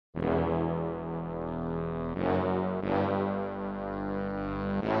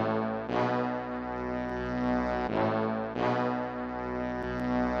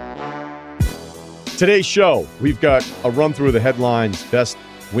Today's show, we've got a run through of the headlines, best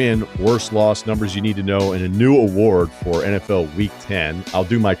win, worst loss, numbers you need to know, and a new award for NFL Week 10. I'll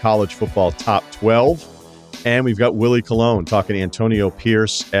do my college football top 12. And we've got Willie Colon talking to Antonio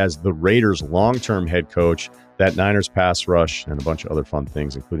Pierce as the Raiders' long-term head coach, that Niners pass rush, and a bunch of other fun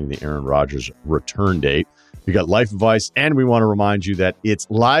things, including the Aaron Rodgers return date. We got life advice, and we want to remind you that it's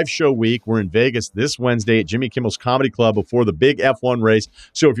live show week. We're in Vegas this Wednesday at Jimmy Kimmel's Comedy Club before the big F1 race.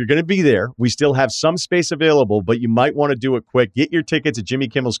 So if you're going to be there, we still have some space available, but you might want to do it quick. Get your tickets at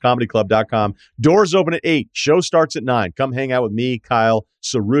jimmykimmelscomedyclub.com. Doors open at 8. Show starts at 9. Come hang out with me, Kyle,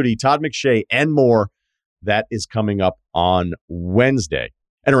 Cerruti, Todd McShay, and more. That is coming up on Wednesday.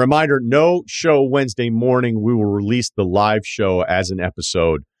 And a reminder, no show Wednesday morning. We will release the live show as an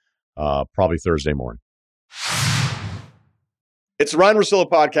episode probably Thursday morning. It's the Ryan Russillo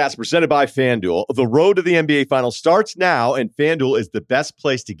podcast presented by FanDuel. The road to the NBA Finals starts now, and FanDuel is the best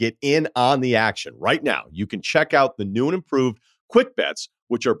place to get in on the action. Right now, you can check out the new and improved Quick Bets,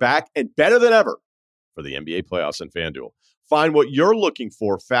 which are back and better than ever for the NBA playoffs on FanDuel. Find what you're looking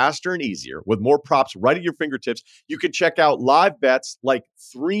for faster and easier with more props right at your fingertips. You can check out live bets like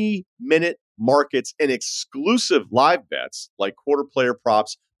 3-minute markets and exclusive live bets like quarter player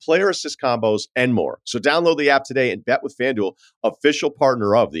props, player assist combos, and more. So download the app today and bet with FanDuel, official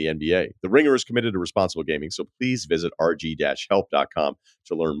partner of the NBA. The Ringer is committed to responsible gaming, so please visit rg-help.com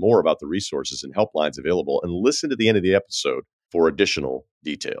to learn more about the resources and helplines available and listen to the end of the episode for additional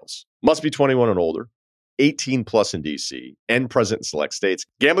details. Must be 21 and older, 18 plus in D.C., and present in select states.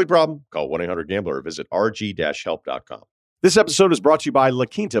 Gambling problem? Call 1-800-GAMBLER or visit rg-help.com. This episode is brought to you by La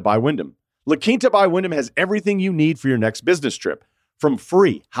Quinta by Wyndham. La Quinta by Wyndham has everything you need for your next business trip. From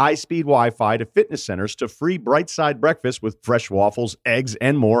free high-speed Wi-Fi to fitness centers to free bright-side breakfast with fresh waffles, eggs,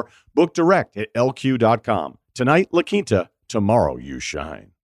 and more. Book direct at lq.com. Tonight, La Quinta. Tomorrow, you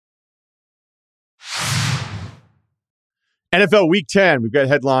shine. NFL Week 10. We've got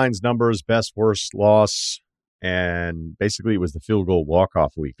headlines, numbers, best, worst, loss, and basically it was the field goal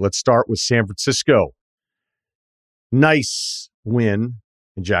walk-off week. Let's start with San Francisco. Nice win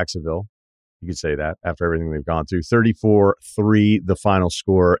in Jacksonville. You could say that after everything they've gone through. 34-3, the final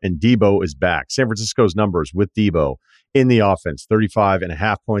score, and Debo is back. San Francisco's numbers with Debo in the offense,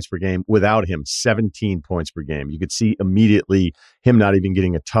 35.5 points per game. Without him, 17 points per game. You could see immediately him not even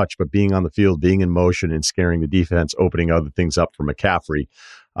getting a touch, but being on the field, being in motion and scaring the defense, opening other things up for McCaffrey.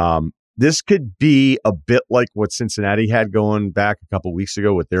 This could be a bit like what Cincinnati had going back a couple weeks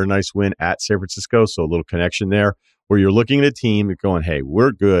ago with their nice win at San Francisco. So a little connection there where you're looking at a team and going, hey,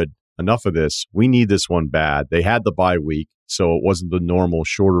 we're good. Enough of this. We need this one bad. They had the bye week, so it wasn't the normal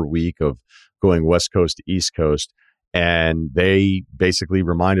shorter week of going West Coast to East Coast. And they basically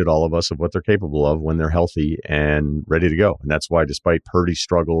reminded all of us of what they're capable of when they're healthy and ready to go. And that's why, despite Purdy's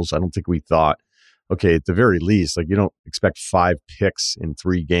struggles, I don't think we thought, okay, at the very least, like you don't expect 5 picks in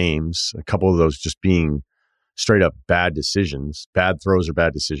 3 games, a couple of those just being straight up bad decisions, bad throws or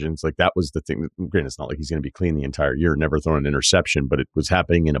bad decisions. Like that was the thing. Granted, it's not like he's going to be clean the entire year, never thrown an interception, but it was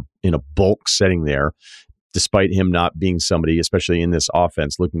happening in a bulk setting there, despite him not being somebody, especially in this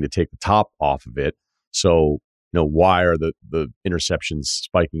offense, looking to take the top off of it. So, why are the interceptions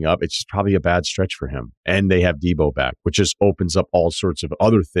spiking up? It's just probably a bad stretch for him. And they have Debo back, which just opens up all sorts of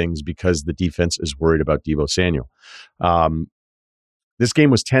other things because the defense is worried about Debo Samuel. This game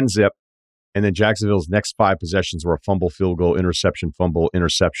was 10-zip. And then Jacksonville's next 5 possessions were a fumble, field goal, interception, fumble,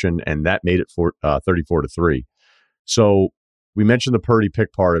 interception, and that made it 34-3. So we mentioned the Purdy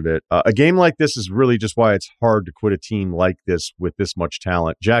pick part of it. A game like this is really just why it's hard to quit a team like this with this much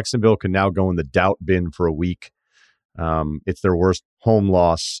talent. Jacksonville can now go in the doubt bin for a week. It's their worst home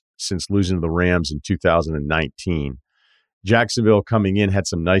loss since losing to the Rams in 2019. Jacksonville coming in had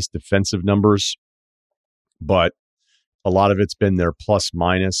some nice defensive numbers, but a lot of it's been their plus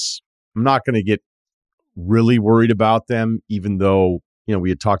minus. I'm not going to get really worried about them, even though, we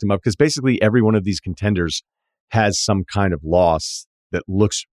had talked them up, because basically every one of these contenders has some kind of loss that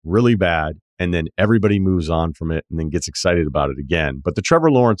looks really bad, and then everybody moves on from it and then gets excited about it again. But the Trevor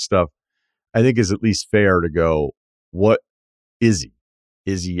Lawrence stuff, I think, is at least fair to go, what is he?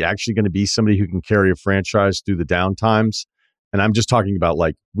 Is he actually going to be somebody who can carry a franchise through the down times? And I'm just talking about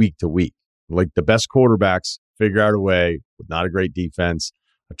like week to week. Like the best quarterbacks figure out a way with not a great defense,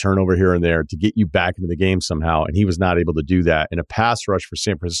 a turnover here and there to get you back into the game somehow. And he was not able to do that. And a pass rush for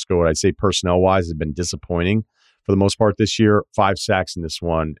San Francisco, what I'd say personnel-wise, has been disappointing for the most part this year. 5 sacks in this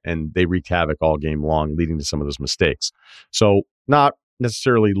one, and they wreaked havoc all game long, leading to some of those mistakes. So not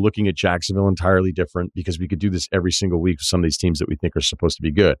necessarily looking at Jacksonville entirely different, because we could do this every single week with some of these teams that we think are supposed to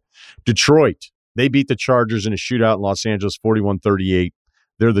be good. Detroit, they beat the Chargers in a shootout in Los Angeles, 41-38.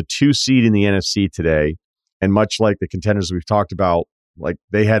 They're the 2 seed in the NFC today. And much like the contenders we've talked about, like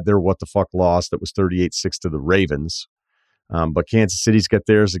they had their what the fuck loss that was 38-6 to the Ravens. But Kansas City's got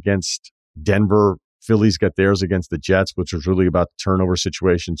theirs against Denver. Philly's got theirs against the Jets, which was really about the turnover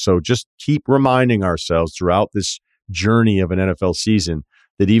situation. So just keep reminding ourselves throughout this journey of an NFL season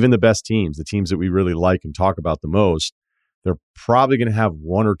that even the best teams, the teams that we really like and talk about the most, they're probably going to have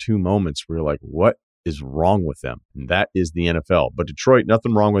 1 or 2 moments where you're like, what is wrong with them? And that is the NFL. But Detroit,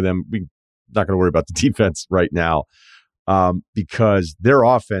 nothing wrong with them. We're not going to worry about the defense right now because their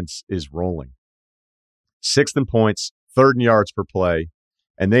offense is rolling. 6th in points, 3rd in yards per play,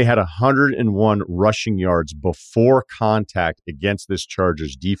 and they had 101 rushing yards before contact against this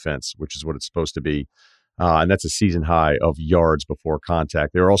Chargers defense, which is what it's supposed to be. And that's a season high of yards before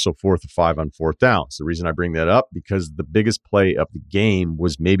contact. They were also 4th of 5 on 4th downs. The reason I bring that up, because the biggest play of the game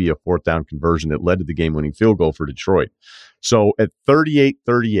was maybe a 4th down conversion that led to the game-winning field goal for Detroit. So at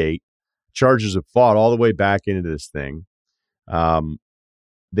 38-38, Chargers have fought all the way back into this thing.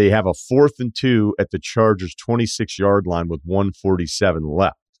 They have a 4th and 2 at the Chargers' 26-yard line with 1:47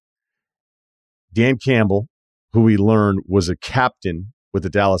 left. Dan Campbell, who we learned was a captain with the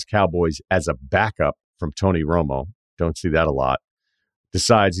Dallas Cowboys as a backup from Tony Romo, don't see that a lot,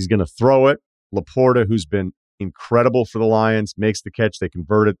 decides he's going to throw it. Laporta, who's been incredible for the Lions, makes the catch. They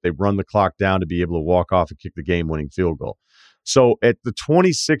convert it. They run the clock down to be able to walk off and kick the game-winning field goal. So at the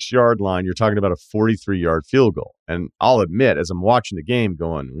 26-yard line, you're talking about a 43-yard field goal. And I'll admit, as I'm watching the game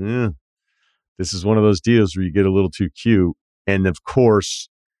going, this is one of those deals where you get a little too cute. And of course,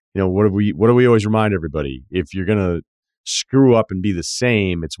 what do we always remind everybody? If you're going to screw up and be the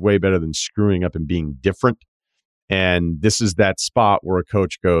same, it's way better than screwing up and being different. And this is that spot where a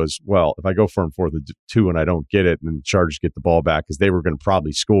coach goes, well, if I go for 4th and 2 and I don't get it, and then the Chargers get the ball back because they were going to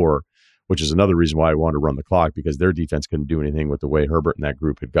probably score, which is another reason why I wanted to run the clock, because their defense couldn't do anything with the way Herbert and that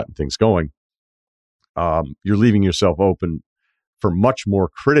group had gotten things going. You're leaving yourself open for much more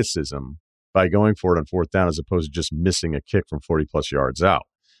criticism by going for it on 4th down as opposed to just missing a kick from 40-plus yards out.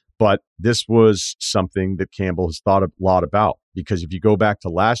 But this was something that Campbell has thought a lot about, because if you go back to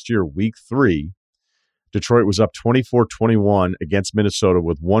last year, week 3, Detroit was up 24-21 against Minnesota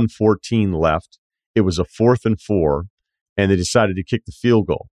with 1:14 left. It was a 4th and 4, and they decided to kick the field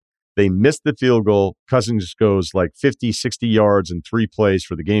goal. They missed the field goal. Cousins goes like 50, 60 yards in 3 plays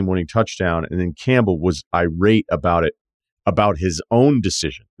for the game-winning touchdown, and then Campbell was irate about it, about his own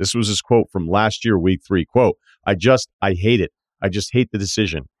decision. This was his quote from last year, week 3. Quote, I hate it. I just hate the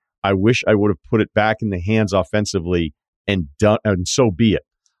decision. I wish I would have put it back in the hands offensively and so be it.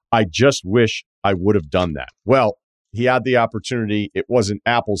 I just wish I would have done that. Well, he had the opportunity. It wasn't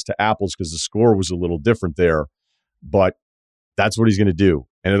apples to apples because the score was a little different there, but that's what he's going to do.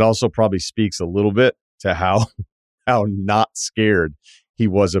 And it also probably speaks a little bit to how not scared he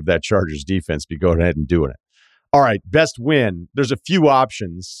was of that Chargers defense be going ahead and doing it. All right, best win. There's a few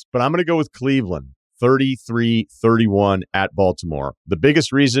options, but I'm going to go with Cleveland. 33-31 at Baltimore. The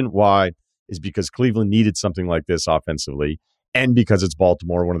biggest reason why is because Cleveland needed something like this offensively, and because it's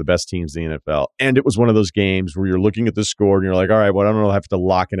Baltimore, one of the best teams in the NFL. And it was one of those games where you're looking at the score and you're like, all right, well, I don't know, I have to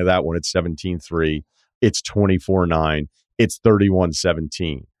lock into that one. It's 17-3. It's 24-9. It's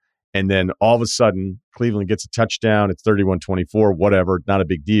 31-17. And then all of a sudden, Cleveland gets a touchdown. It's 31-24, whatever, not a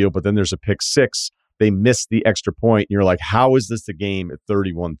big deal. But then there's a pick 6. They miss the extra point. And you're like, how is this a game at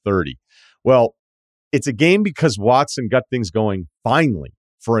 31-30? Well, it's a game because Watson got things going finally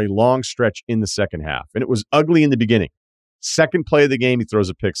for a long stretch in the second half. And it was ugly in the beginning. Second play of the game, he throws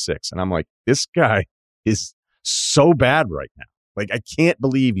a pick 6. And I'm like, this guy is so bad right now. Like, I can't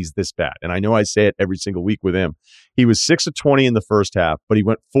believe he's this bad. And I know I say it every single week with him. He was 6 of 20 in the first half, but he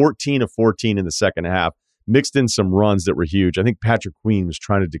went 14 of 14 in the second half, mixed in some runs that were huge. I think Patrick Queen was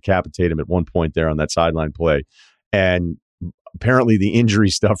trying to decapitate him at one point there on that sideline play. And apparently the injury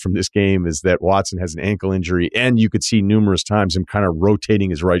stuff from this game is that Watson has an ankle injury, and you could see numerous times him kind of rotating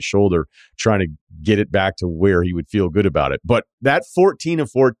his right shoulder, trying to get it back to where he would feel good about it. But that 14 of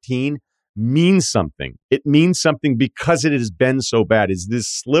 14 means something. It means something because it has been so bad. It's this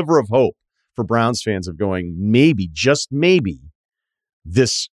sliver of hope for Browns fans of going, maybe, just maybe,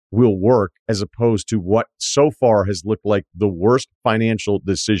 this will work, as opposed to what so far has looked like the worst financial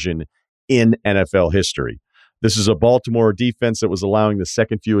decision in NFL history. This is a Baltimore defense that was allowing the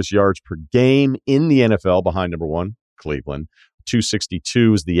second fewest yards per game in the NFL behind number 1, Cleveland.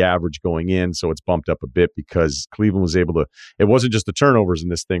 262 is the average going in, so it's bumped up a bit because Cleveland was able to, it wasn't just the turnovers in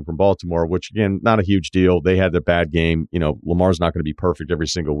this thing from Baltimore, which, again, not a huge deal. They had their bad game. Lamar's not going to be perfect every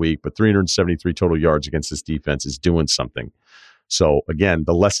single week, but 373 total yards against this defense is doing something. So, again,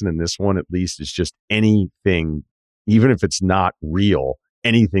 the lesson in this one, at least, is just anything, even if it's not real,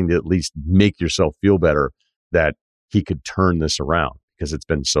 anything to at least make yourself feel better that he could turn this around because it's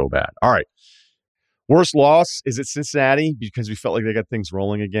been so bad. All right. Worst loss, is it Cincinnati because we felt like they got things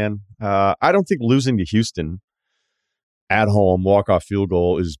rolling again? I don't think losing to Houston at home, walk-off field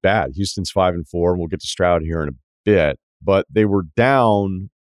goal, is bad. Houston's 5-4, and we'll get to Stroud here in a bit. But they were down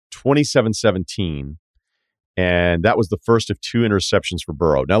 27-17, and that was the first of 2 interceptions for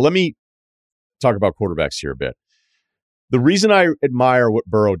Burrow. Now, let me talk about quarterbacks here a bit. The reason I admire what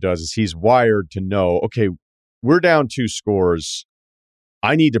Burrow does is he's wired to know, okay, we're down 2 scores.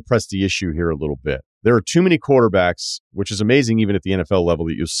 I need to press the issue here a little bit. There are too many quarterbacks, which is amazing even at the NFL level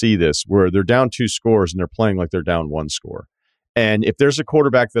that you'll see this, where they're down 2 scores and they're playing like they're down 1 score. And if there's a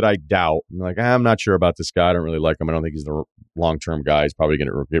quarterback that I doubt, I'm like, I'm not sure about this guy. I don't really like him. I don't think he's the long-term guy. He's probably going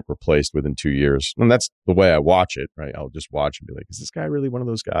to get replaced within 2 years. And that's the way I watch it, right? I'll just watch and be like, is this guy really one of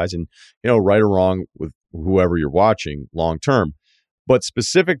those guys? And, right or wrong with whoever you're watching long-term. But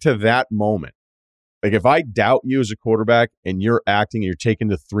specific to that moment, like if I doubt you as a quarterback and you're acting and you're taking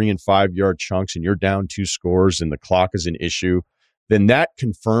the 3 and 5 yard chunks and you're down 2 scores and the clock is an issue, then that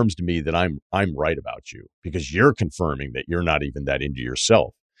confirms to me that I'm right about you because you're confirming that you're not even that into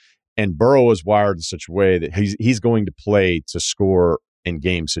yourself. And Burrow is wired in such a way that he's going to play to score in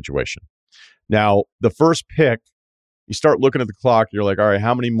game situation. Now, the first pick, you start looking at the clock, you're like, all right,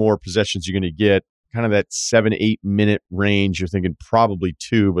 how many more possessions are you going to get? Kind of that 7-8 minute range. You're thinking probably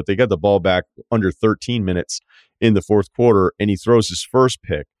 2, but they got the ball back under 13 minutes in the fourth quarter, and he throws his first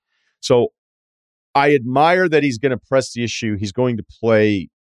pick. So I admire that he's going to press the issue. He's going to play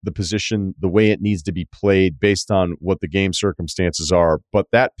the position the way it needs to be played based on what the game circumstances are. But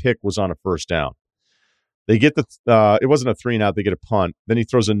that pick was on a first down. They get it wasn't a 3-and-out. They get a punt. Then he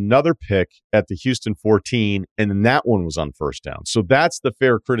throws another pick at the Houston 14, and then that one was on first down. So that's the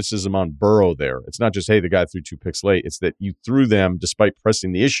fair criticism on Burrow there. It's not just, hey, the guy threw 2 picks late. It's that you threw them, despite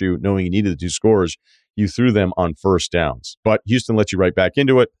pressing the issue, knowing you needed the 2 scores, you threw them on first downs. But Houston lets you right back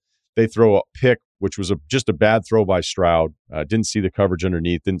into it. They throw a pick, which was just a bad throw by Stroud. Didn't see the coverage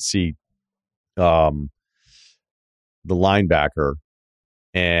underneath. Didn't see the linebacker.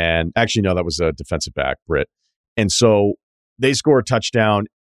 And actually, no, that was a defensive back, Britt. And so they score a touchdown.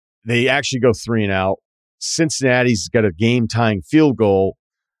 They actually go 3-and-out. Cincinnati's got a game-tying field goal,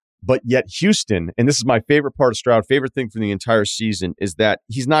 but yet Houston, and this is my favorite part of Stroud, favorite thing from the entire season, is that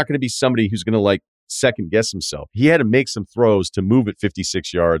he's not going to be somebody who's going to second-guess himself. He had to make some throws to move it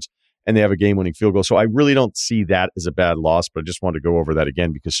 56 yards, and they have a game-winning field goal. So I really don't see that as a bad loss, but I just wanted to go over that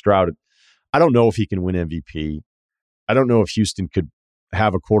again because Stroud, I don't know if he can win MVP. I don't know if Houston could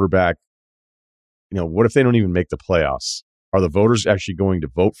have a quarterback. What if they don't even make the playoffs? Are the voters actually going to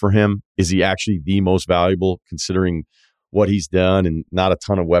vote for him? Is he actually the most valuable considering what he's done and not a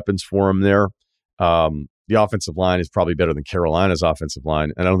ton of weapons for him there? The offensive line is probably better than Carolina's offensive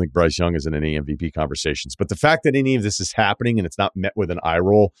line, and I don't think Bryce Young is in any MVP conversations. But the fact that any of this is happening and it's not met with an eye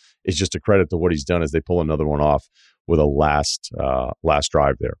roll is just a credit to what he's done as they pull another one off with a last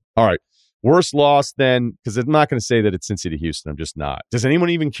drive there. All right. Worst loss then, because I'm not going to say that it's Cincy to Houston. I'm just not. Does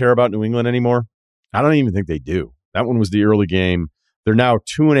anyone even care about New England anymore? I don't even think they do. That one was the early game. They're now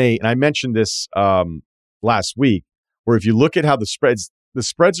 2-8. And I mentioned this last week, where if you look at how the spreads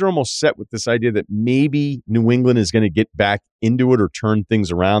are almost set with this idea that maybe New England is going to get back into it or turn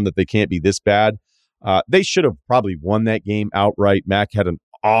things around, that they can't be this bad. They should have probably won that game outright. Mac had an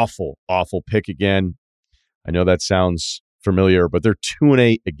awful, awful pick again. I know that sounds familiar, but they're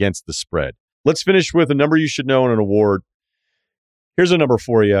 2-8 against the spread. Let's finish with a number you should know and an award. Here's a number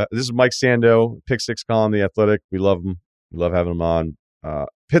for you. This is Mike Sando, Pick Six column, The Athletic. We love him. We love having him on.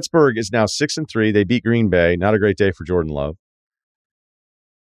 Pittsburgh is now 6-3. They beat Green Bay. Not a great day for Jordan Love.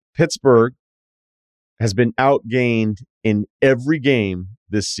 Pittsburgh has been outgained in every game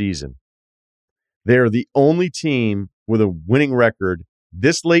this season. They're the only team with a winning record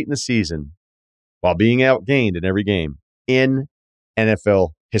this late in the season while being outgained in every game in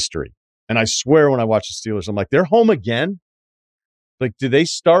NFL history. And I swear when I watch the Steelers, I'm like, they're home again? Like, do they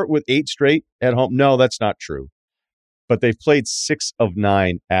start with 8 straight at home? No, that's not true. But they've played 6 of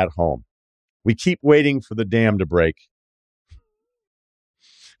 9 at home. We keep waiting for the dam to break,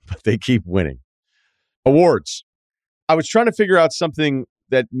 but they keep winning. Awards. I was trying to figure out something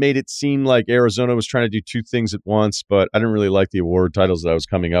that made it seem like Arizona was trying to do 2 things at once, but I didn't really like the award titles that I was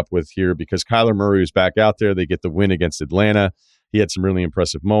coming up with here because Kyler Murray was back out there. They get the win against Atlanta. He had some really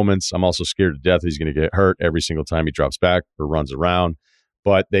impressive moments. I'm also scared to death he's going to get hurt every single time he drops back or runs around.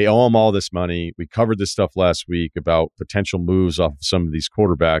 But they owe him all this money. We covered this stuff last week about potential moves off of some of these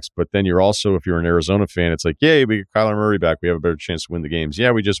quarterbacks. But then you're also, if you're an Arizona fan, it's like, yay, we get Kyler Murray back. We have a better chance to win the games.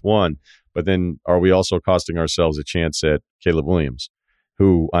 Yeah, we just won. But then are we also costing ourselves a chance at Caleb Williams,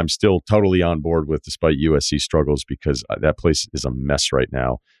 who I'm still totally on board with despite USC struggles because that place is a mess right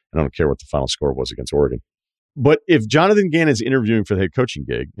now. And I don't care what the final score was against Oregon. But if Jonathan Gannon's interviewing for the head coaching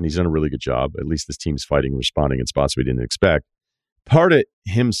gig, and he's done a really good job, at least this team's fighting and responding in spots we didn't expect, part of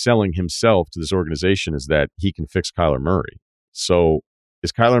him selling himself to this organization is that he can fix Kyler Murray. So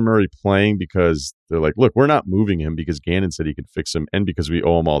is Kyler Murray playing because they're like, look, we're not moving him because Gannon said he could fix him and because we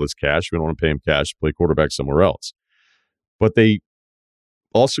owe him all this cash. We don't want to pay him cash to play quarterback somewhere else. But they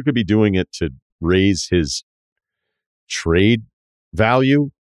also could be doing it to raise his trade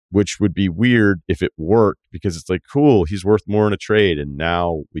value, which would be weird if it worked because it's like, cool, he's worth more in a trade, and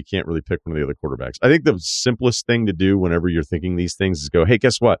now we can't really pick one of the other quarterbacks. I think the simplest thing to do whenever you're thinking these things is go, hey,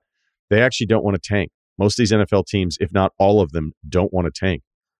 guess what? They actually don't want to tank. Most of these NFL teams, if not all of them, don't want to tank.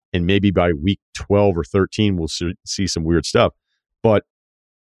 And maybe by week 12 or 13, we'll see some weird stuff. But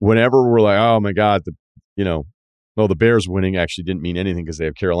whenever we're like, oh, my God, the Bears winning actually didn't mean anything because they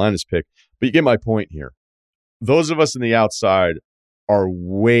have Carolina's pick. But you get my point here. Those of us on the outside are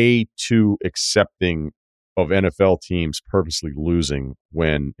way too accepting of NFL teams purposely losing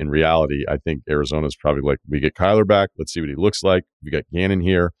when in reality, I think Arizona's probably like, we get Kyler back. Let's see what he looks like. We got Gannon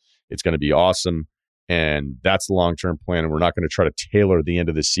here. It's going to be awesome. And that's the long-term plan. And we're not going to try to tailor the end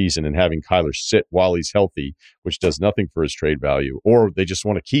of the season and having Kyler sit while he's healthy, which does nothing for his trade value. Or they just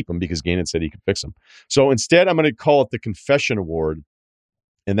want to keep him because Gannon said he could fix him. So instead, I'm going to call it the Confession Award.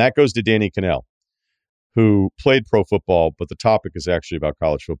 And that goes to Danny Cannell, who played pro football, but the topic is actually about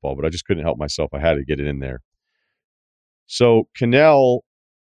college football. But I just couldn't help myself. I had to get it in there. So Cannell,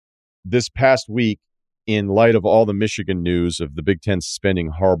 this past week, in light of all the Michigan news of the Big Ten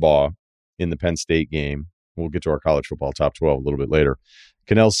suspending Harbaugh in the Penn State game, we'll get to our college football top 12 a little bit later,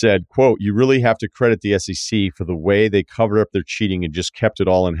 Cannell said, quote, you really have to credit the SEC for the way they covered up their cheating and just kept it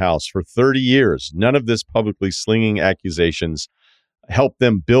all in-house. For 30 years, none of this publicly slinging accusations helped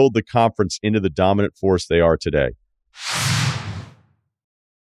them build the conference into the dominant force they are today.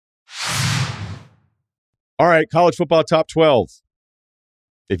 All right, college football top 12.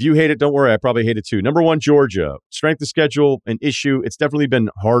 If you hate it, don't worry. I probably hate it too. Number 1, Georgia. Strength of schedule, an issue. It's definitely been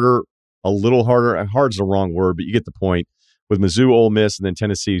harder, a little harder. Hard's the wrong word, but you get the point. With Mizzou, Ole Miss, and then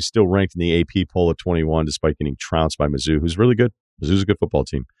Tennessee still ranked in the AP poll at 21, despite getting trounced by Mizzou, who's really good. Mizzou's a good football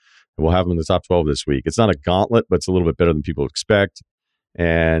team. And we'll have them in the top 12 this week. It's not a gauntlet, but it's a little bit better than people expect.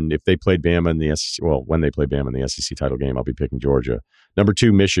 And if they played Bama in the SEC, well, when they play Bama in the SEC title game, I'll be picking Georgia. Number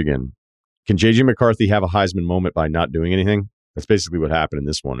 2, Michigan. Can J.J. McCarthy have a Heisman moment by not doing anything? That's basically what happened in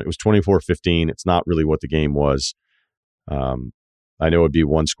this one. It was 24-15. It's not really what the game was. I know it'd be a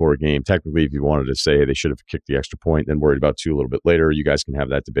one-score game. Technically, if you wanted to say they should have kicked the extra point, then worried about 2 a little bit later, you guys can have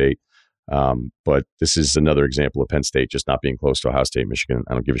that debate. But this is another example of Penn State just not being close to Ohio State, Michigan.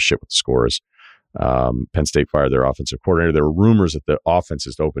 I don't give a shit what the score is. Penn State fired their offensive coordinator. There were rumors that the offense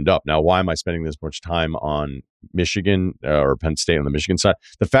has opened up. Now, why am I spending this much time on Michigan or Penn State on the Michigan side?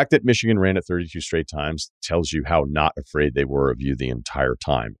 The fact that Michigan ran it 32 straight times tells you how not afraid they were of you the entire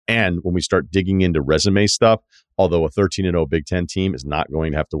time. And when we start digging into resume stuff, although a 13-0 Big Ten team is not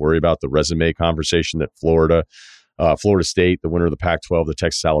going to have to worry about the resume conversation that Florida State, the winner of the Pac-12, the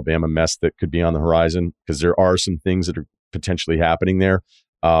Texas-Alabama mess that could be on the horizon, because there are some things that are potentially happening there.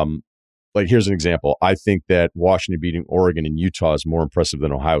 Like, here's an example. I think that Washington beating Oregon and Utah is more impressive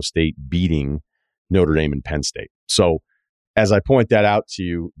than Ohio State beating Notre Dame and Penn State. So as I point that out to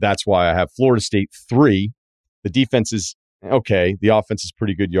you, that's why I have Florida State 3. The defense is okay. The offense is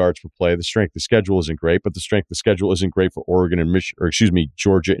pretty good yards per play. The strength of schedule isn't great, but the strength of schedule isn't great for Oregon and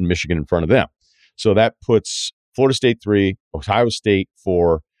Georgia and Michigan in front of them. So that puts Florida State 3, Ohio State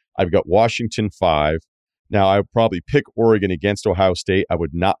 4. I've got Washington 5. Now, I would probably pick Oregon against Ohio State. I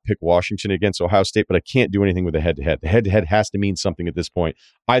would not pick Washington against Ohio State, but I can't do anything with the head-to-head. The head-to-head has to mean something at this point.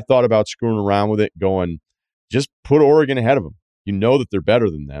 I thought about screwing around with it, going, just put Oregon ahead of them. You know that they're better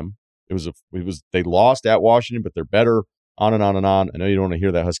than them. They lost at Washington, but they're better, on and on and on. I know you don't want to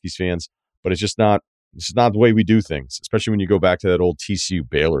hear that, Huskies fans, but it's not the way we do things, especially when you go back to that old TCU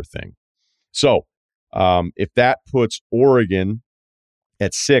Baylor thing. So if that puts Oregon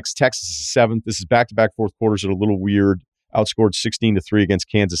at 6, Texas is 7th. This is back-to-back fourth quarters that are a little weird. Outscored 16-3 against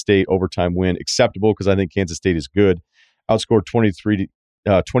Kansas State. Overtime win. Acceptable because I think Kansas State is good. Outscored 20-3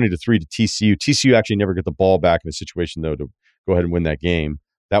 to TCU. TCU actually never get the ball back in a situation, though, to go ahead and win that game.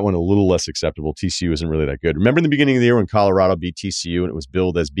 That one a little less acceptable. TCU isn't really that good. Remember in the beginning of the year when Colorado beat TCU and it was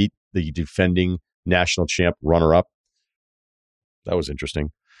billed as beat the defending national champ runner-up? That was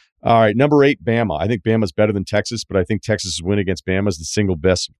interesting. All right, number 8, Bama. I think Bama's better than Texas, but I think Texas's win against Bama is the single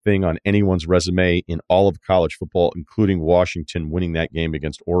best thing on anyone's resume in all of college football, including Washington winning that game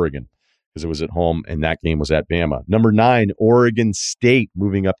against Oregon. because it was at home, and that game was at Bama. Number 9, Oregon State,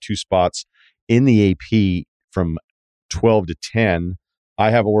 moving up 2 spots in the AP from 12 to 10. I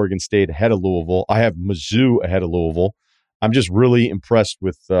have Oregon State ahead of Louisville. I have Mizzou ahead of Louisville. I'm just really impressed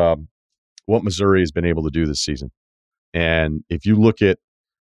with what Missouri has been able to do this season. And if you look at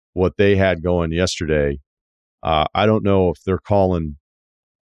what they had going yesterday, I don't know if they're calling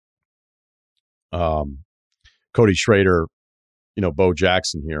Cody Schrader, Bo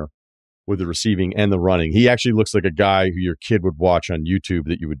Jackson here with the receiving and the running. He actually looks like a guy who your kid would watch on YouTube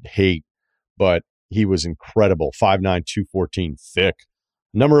that you would hate, but he was incredible. 5'9", 214, thick.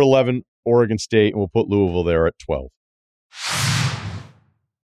 Number 11, Oregon State, and we'll put Louisville there at 12.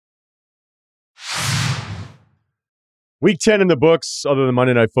 Week 10 in the books, other than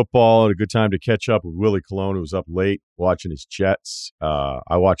Monday Night Football, and a good time to catch up with Willie Colon, who was up late watching his Jets.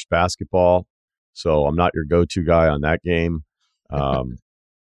 I watched basketball, so I'm not your go-to guy on that game.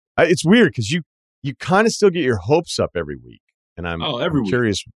 It's weird because you kind of still get your hopes up every week, and I'm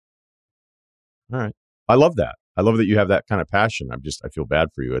curious. All right. I love that. I love that you have that kind of passion. I feel bad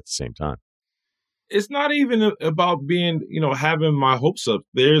for you at the same time. It's not even about being, having my hopes up.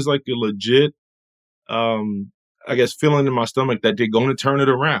 There's like a legit, I guess, feeling in my stomach that they're going to turn it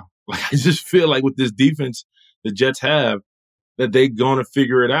around. Like, I just feel like with this defense the Jets have, that they're going to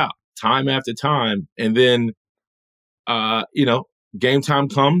figure it out time after time. And then, game time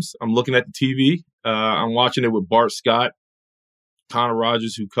comes. I'm looking at the TV. I'm watching it with Bart Scott, Connor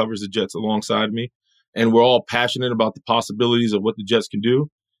Rogers, who covers the Jets alongside me. And we're all passionate about the possibilities of what the Jets can do.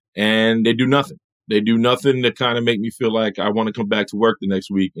 And they do nothing. They do nothing to kind of make me feel like I want to come back to work the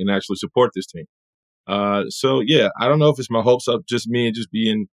next week and actually support this team. So yeah, I don't know if it's my hopes up, just me and just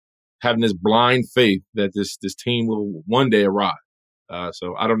having this blind faith that this team will one day arrive.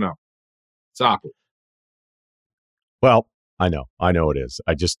 So I don't know. It's awkward. Well, I know it is.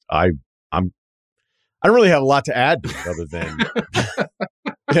 I don't really have a lot to add to it other than,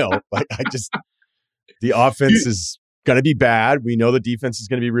 the offense is going to be bad. We know the defense is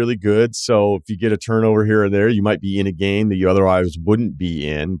going to be really good. So if you get a turnover here or there, you might be in a game that you otherwise wouldn't be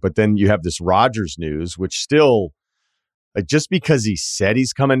in. But then you have this Rodgers news, which still, just because he said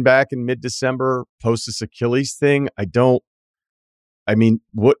he's coming back in mid-December post this Achilles thing,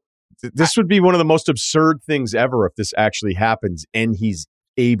 this would be one of the most absurd things ever if this actually happens and he's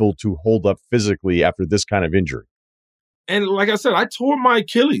able to hold up physically after this kind of injury. And like I said, I tore my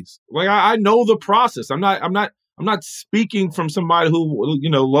Achilles. Like I know the process. I'm not speaking from somebody who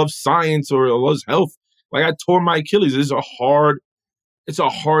loves science or loves health. Like, I tore my Achilles. It's a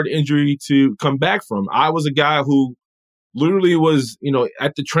hard injury to come back from. I was a guy who literally was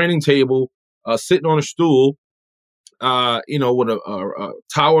at the training table, sitting on a stool, with a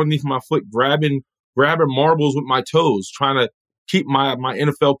towel underneath my foot, grabbing marbles with my toes, trying to keep my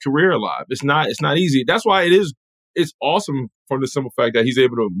NFL career alive. It's not easy. That's why it's awesome from the simple fact that he's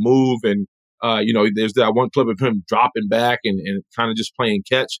able to move and, there's that one clip of him dropping back and kind of just playing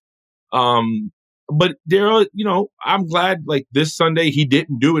catch. But there are, I'm glad like this Sunday he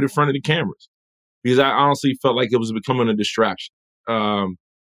didn't do it in front of the cameras because I honestly felt like it was becoming a distraction.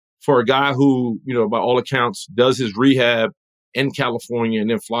 For a guy who, by all accounts, does his rehab in California and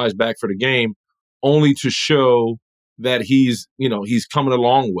then flies back for the game only to show that he's coming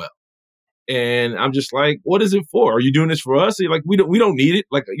along well. And I'm just like, what is it for? Are you doing this for us? Like, we don't need it.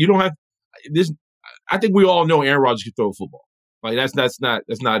 Like, you don't have this. I think we all know Aaron Rodgers can throw a football. Like, that's not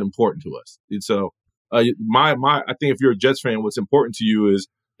important to us. And so, I think if you're a Jets fan, what's important to you is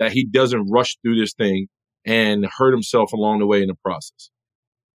that he doesn't rush through this thing and hurt himself along the way in the process.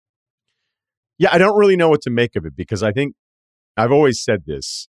 Yeah, I don't really know what to make of it because I think I've always said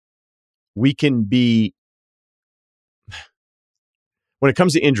this. We can be, when it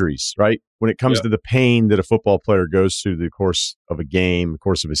comes to injuries, right? When it comes to the pain that a football player goes through the course of a game, the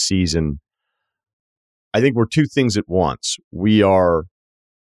course of a season, I think we're two things at once. We are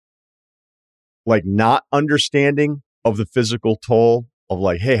like not understanding of the physical toll of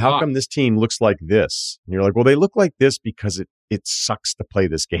like, hey, how come this team looks like this? And you're like, well, they look like this because it sucks to play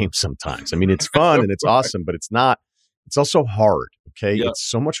this game sometimes. I mean, it's fun and it's awesome, but it's also hard. Okay. Yep. It's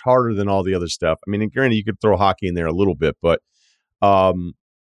so much harder than all the other stuff. I mean, and granted, you could throw hockey in there a little bit, but, and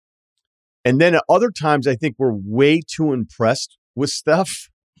then at other times, I think we're way too impressed with stuff,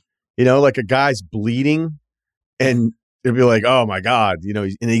 like a guy's bleeding and it'd be like, oh my God,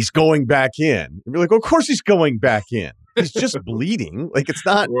 and he's going back in. It'd be like, of course he's going back in. He's just bleeding. Like, it's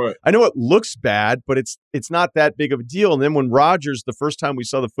not, right. I know it looks bad, but it's not that big of a deal. And then when Rodgers, the first time we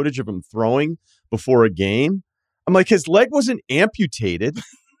saw the footage of him throwing before a game, I'm like, his leg wasn't amputated.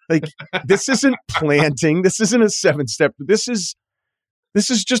 Like, this isn't planting. This isn't a 7-step. This is This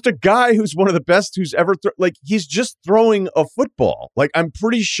is just a guy who's one of the best who's ever he's just throwing a football. Like, I'm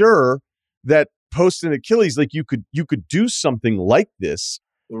pretty sure that post an Achilles, like you could do something like this.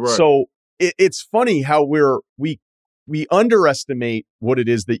 Right. So it's funny how we underestimate what it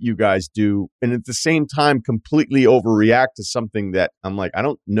is that you guys do, and at the same time completely overreact to something that I'm like, I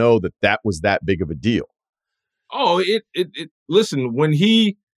don't know that was that big of a deal. Oh, listen, when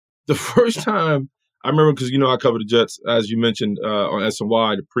the first time I remember, because, I covered the Jets, as you mentioned, on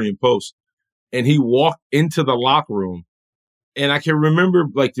SNY, the pre and post, and he walked into the locker room, and I can remember,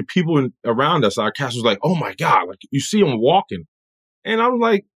 like, the people around us, our cast was like, oh my God, like, you see him walking. And I was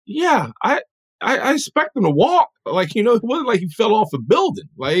like, yeah, I expect him to walk. Like, it wasn't like he fell off a building.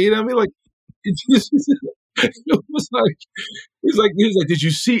 Like, you know what I mean? Like, it was like, he's like, did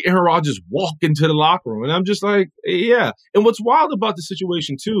you see Aaron Rodgers walk into the locker room? And I'm just like, yeah. And what's wild about the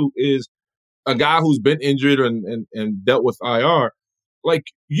situation too is a guy who's been injured and dealt with IR, like,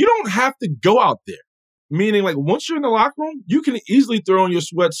 you don't have to go out there. Meaning, like, once you're in the locker room, you can easily throw on your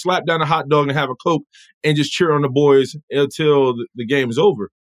sweat, slap down a hot dog, and have a Coke, and just cheer on the boys until the game is over.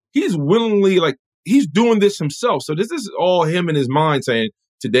 He's willingly, like, he's doing this himself. So this is all him in his mind saying,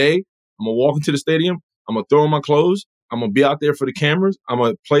 today, I'm going to walk into the stadium, I'm going to throw on my clothes, I'm going to be out there for the cameras, I'm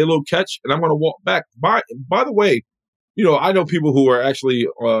going to play a little catch, and I'm going to walk back. By the way, I know people who are actually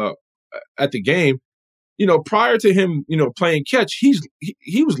at the game. Prior to him, playing catch,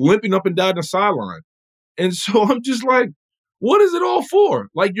 he was limping up and down the sideline. And so I'm just like, what is it all for?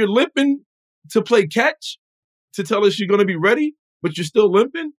 Like, you're limping to play catch to tell us you're going to be ready, but you're still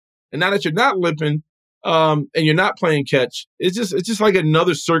limping. And now that you're not limping, and you're not playing catch, it's just like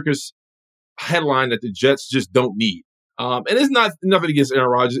another circus headline that the Jets just don't need. And it's not nothing against Aaron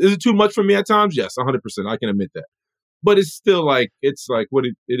Rodgers. Is it too much for me at times? Yes, 100%. I can admit that. But it's still like, what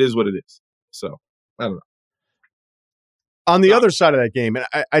it is what it is. So I don't know. On the other side of that game, and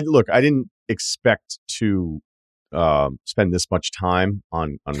I didn't expect to spend this much time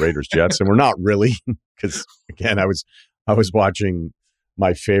on Raiders Jets, and we're not really, because again, I was watching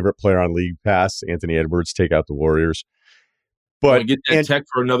my favorite player on League Pass, Anthony Edwards, take out the Warriors. But get that tech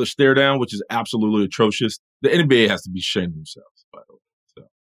for another stare down, which is absolutely atrocious. The NBA has to be ashamed of themselves, by the way. So.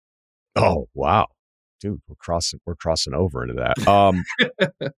 Oh wow, dude, we're crossing over into that.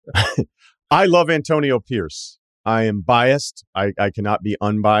 I love Antonio Pierce. I am biased. I cannot be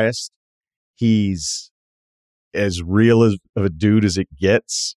unbiased. He's as real of a dude as it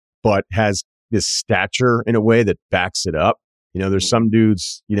gets, but has this stature in a way that backs it up. There's some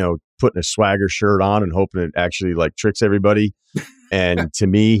dudes, putting a swagger shirt on and hoping it actually like tricks everybody. And to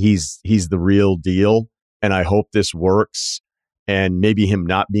me, he's the real deal. And I hope this works. And maybe him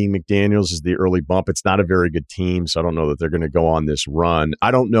not being McDaniels is the early bump. It's not a very good team, so I don't know that they're going to go on this run.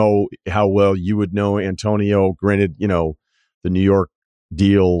 I don't know how well you would know Antonio. Granted, the New York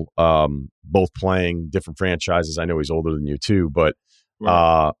deal, both playing different franchises. I know he's older than you too, but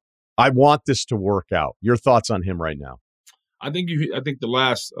right. I want this to work out. Your thoughts on him right now? I think the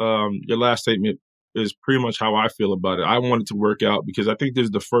last your last statement is pretty much how I feel about it. I want it to work out because I think this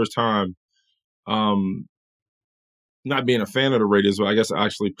is the first time, not being a fan of the Raiders, but I guess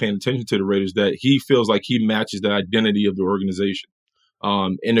actually paying attention to the Raiders, that he feels like he matches the identity of the organization,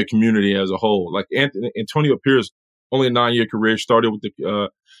 in the community as a whole. Like Antonio Pierce, only a 9-year career, started with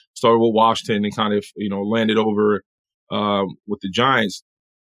Washington and kind of landed over with the Giants,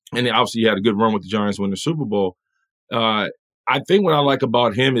 and then obviously he had a good run with the Giants winning the Super Bowl. I think what I like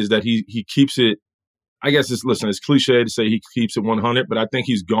about him is that he keeps it. I guess it's cliche to say he keeps it 100, but I think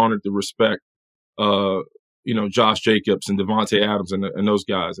he's garnered the respect. Josh Jacobs and Devontae Adams and those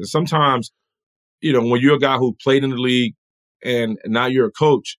guys. And sometimes, when you're a guy who played in the league and now you're a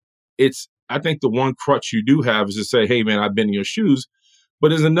coach, I think the one crutch you do have is to say, hey man, I've been in your shoes. But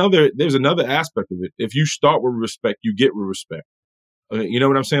there's another aspect of it. If you start with respect, you get with respect. You know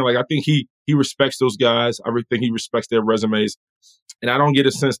what I'm saying? Like, I think he respects those guys. I think he respects their resumes. And I don't get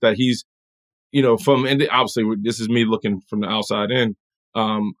a sense that he's, and obviously this is me looking from the outside in.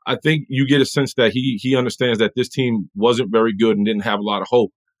 I think you get a sense that he understands that this team wasn't very good and didn't have a lot of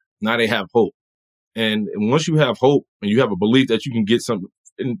hope. Now they have hope. And once you have hope and you have a belief that you can get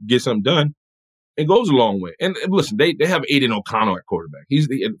something done, it goes a long way. And listen, they have Aiden O'Connell at quarterback. He's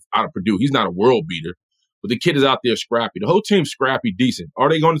out of Purdue. He's not a world beater, but the kid is out there scrappy. The whole team's scrappy, decent. Are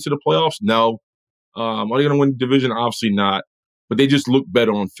they going into the playoffs? No. Are they going to win the division? Obviously not. But they just look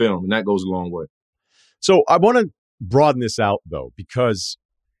better on film, and that goes a long way. So I want to broaden this out, though, because,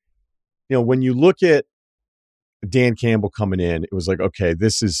 when you look at Dan Campbell coming in, it was like, okay,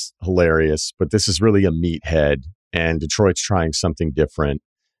 this is hilarious, but this is really a meathead, and Detroit's trying something different.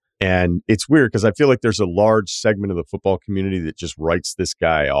 And it's weird because I feel like there's a large segment of the football community that just writes this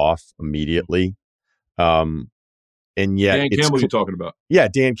guy off immediately. And yet Dan Campbell you're talking about. Yeah,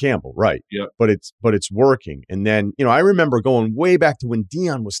 Dan Campbell, right. Yeah. But it's working. And then, I remember going way back to when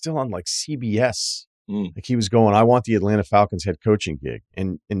Dion was still on like CBS. Like he was going, I want the Atlanta Falcons head coaching gig.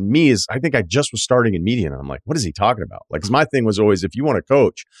 And I think I just was starting in media and I'm like, what is he talking about? Like, 'cause my thing was always, if you want to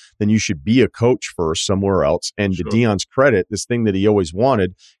coach, then you should be a coach first somewhere else. And to Dion's credit, this thing that he always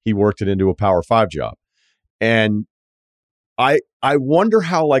wanted, he worked it into a Power 5 job. And I wonder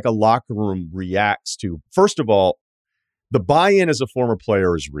how like a locker room reacts to, first of all, the buy-in as a former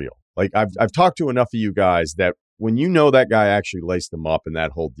player is real. Like I've talked to enough of you guys that when you know that guy actually laced them up in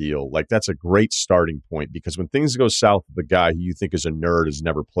that whole deal, like that's a great starting point, because when things go south with the guy who you think is a nerd, has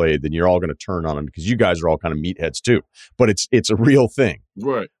never played, then you're all going to turn on him because you guys are all kind of meatheads too. But it's a real thing.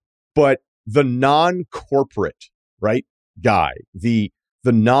 Right. But the non-corporate, right, guy, the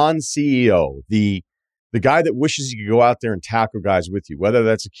non-CEO, the guy that wishes he could go out there and tackle guys with you, whether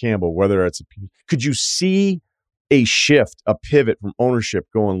that's a Campbell, whether that's could you see a shift, a pivot from ownership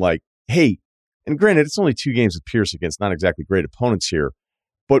going like, hey, and granted, it's only 2 games with Pierce against not exactly great opponents here,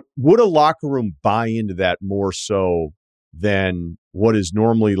 but would a locker room buy into that more so than what is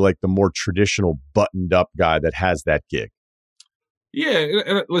normally like the more traditional buttoned up guy that has that gig? Yeah,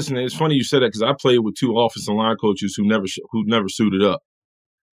 and listen, it's funny you said that because I played with 2 offensive line coaches who never suited up.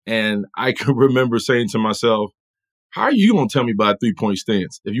 And I can remember saying to myself, how are you going to tell me about a 3-point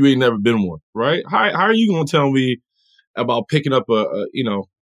stance if you ain't never been one, right? How are you going to tell me about picking up a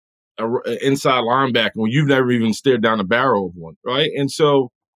inside linebacker when you've never even stared down the barrel of one, right? And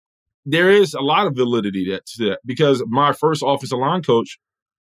so there is a lot of validity to that, because my first offensive line coach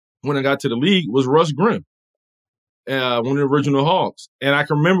when I got to the league was Russ Grimm, one of the original Hogs. And I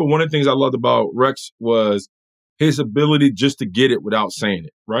can remember one of the things I loved about Rex was his ability just to get it without saying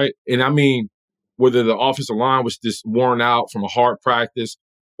it, right? And I mean, whether the offensive line was just worn out from a hard practice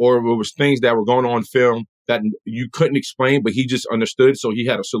or it was things that were going on film that you couldn't explain, but he just understood. So he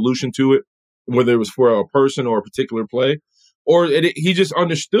had a solution to it, whether it was for a person or a particular play, or he just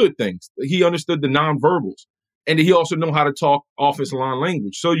understood things. He understood the nonverbals, and he also knew how to talk offensive line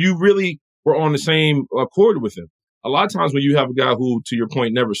language. So you really were on the same accord with him. A lot of times when you have a guy who, to your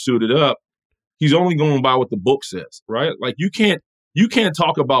point, never suited up, he's only going by what the book says, right? Like you can't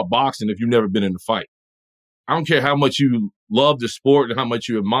talk about boxing if you've never been in a fight. I don't care how much you love the sport and how much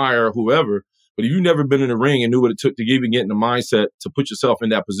you admire whoever, but if you've never been in the ring and knew what it took to even get in the mindset to put yourself in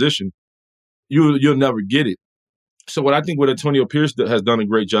that position, you'll never get it. So what I think what Antonio Pierce has done a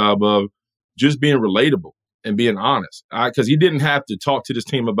great job of just being relatable and being honest, because he didn't have to talk to this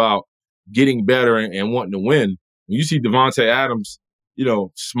team about getting better and wanting to win. When you see Devontae Adams,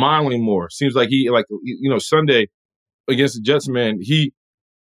 smiling more, seems like Sunday against the Jets, man, he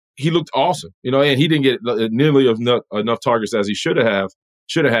looked awesome, and he didn't get nearly enough targets as he should have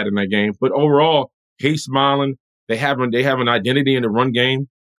had in that game. But overall, he's smiling. They have an identity in the run game.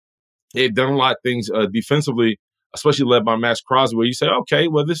 They've done a lot of things defensively, especially led by Max Crosby, where you say, okay,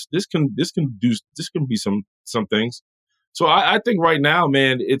 well, this can be some things. So I think right now,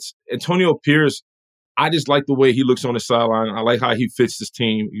 man, it's Antonio Pierce. I just like the way he looks on the sideline. I like how he fits this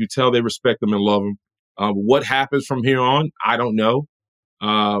team. You tell they respect him and love him. What happens from here on, I don't know.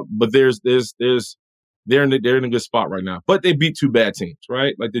 But they're in a good spot right now. But they beat 2 bad teams,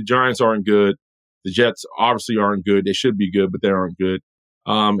 right? Like the Giants aren't good. The Jets obviously aren't good. They should be good, but they aren't good.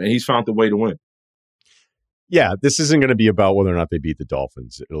 And he's found the way to win. Yeah, this isn't going to be about whether or not they beat the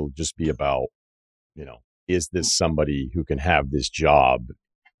Dolphins. It'll just be about, is this somebody who can have this job,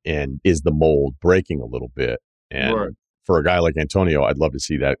 and is the mold breaking a little bit? And right. For a guy like Antonio, I'd love to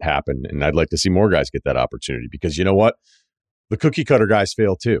see that happen. And I'd like to see more guys get that opportunity, because you know what? The cookie cutter guys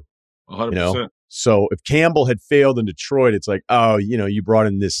fail too. 100%. So if Campbell had failed in Detroit, it's like, oh, you brought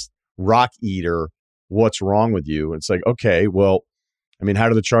in this rock eater. What's wrong with you? And it's like, okay, well, I mean, how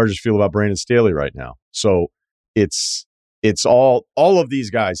do the Chargers feel about Brandon Staley right now? So it's all of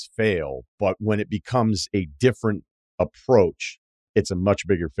these guys fail, but when it becomes a different approach, it's a much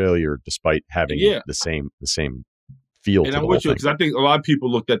bigger failure despite having the same feel. And I'm with you, because I think a lot of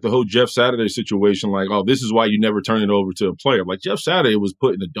people looked at the whole Jeff Saturday situation like, oh, this is why you never turn it over to a player. Like Jeff Saturday was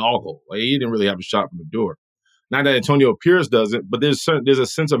put in the dog hole. Like he didn't really have a shot from the door. Not that Antonio Pierce doesn't, but there's a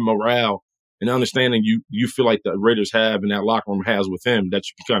sense of morale and understanding you feel like the Raiders have and that locker room has with him that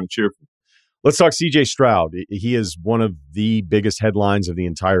you can kind of cheer for. Let's talk C.J. Stroud. He is one of the biggest headlines of the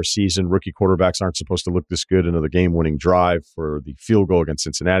entire season. Rookie quarterbacks aren't supposed to look this good. Another game-winning drive for the field goal against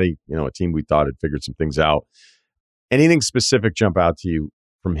Cincinnati, a team we thought had figured some things out. Anything specific jump out to you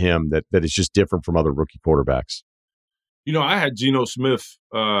from him that is just different from other rookie quarterbacks? I had Geno Smith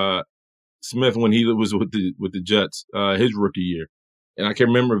when he was with the Jets, his rookie year, and I can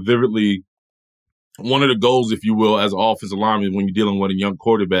remember vividly one of the goals, if you will, as an offensive lineman when you're dealing with a young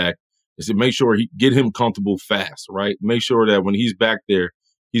quarterback is to make sure he get him comfortable fast, right? Make sure that when he's back there,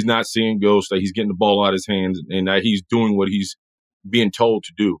 he's not seeing ghosts, that he's getting the ball out of his hands, and that he's doing what he's being told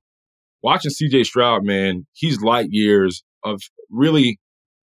to do. Watching C.J. Stroud, man, he's light years of what do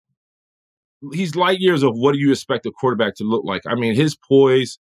you expect a quarterback to look like? I mean, his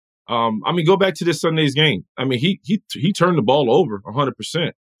poise. Go back to this Sunday's game. I mean, he turned the ball over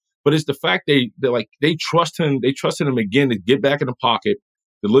 100%. But it's the fact they trust him. They trusted him again to get back in the pocket,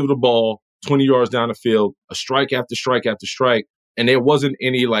 deliver the ball 20 yards down the field, a strike after strike after strike, and there wasn't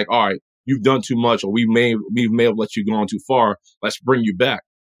any all right, you've done too much, or we may have let you go on too far. Let's bring you back.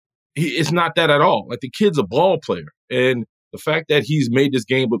 It's not that at all. Like, the kid's a ball player, and the fact that he's made this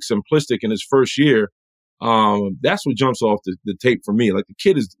game look simplistic in his first year, that's what jumps off the tape for me. Like, the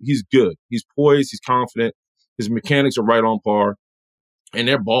kid he's good. He's poised. He's confident. His mechanics are right on par. And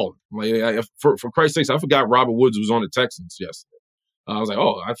they're balling. Like, for Christ's sakes, I forgot Robert Woods was on the Texans yesterday. I was like,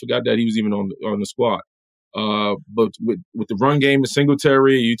 I forgot that he was even on the squad. But with the run game and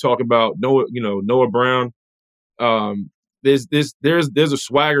Singletary, you talk about Noah Brown. There's a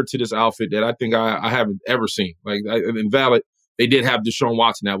swagger to this outfit that I think I haven't ever seen. Like, invalid. They did have Deshaun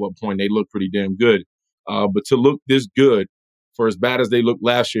Watson at one point. They looked pretty damn good. But to look this good for as bad as they looked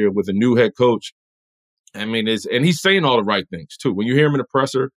last year with a new head coach, I mean, and he's saying all the right things too. When you hear him in the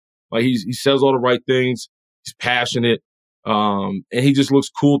presser, like, he says all the right things. He's passionate, and he just looks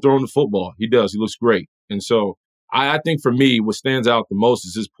cool throwing the football. He does. He looks great. And so I think for me, what stands out the most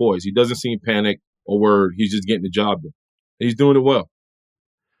is his poise. He doesn't seem panicked or worried. He's just getting the job done. And he's doing it well.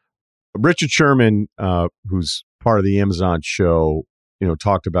 Richard Sherman, who's part of the Amazon show,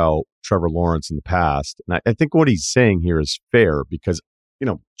 talked about Trevor Lawrence in the past. And I think what he's saying here is fair because,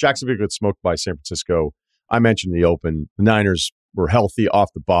 Jacksonville got smoked by San Francisco. I mentioned the open. The Niners were healthy off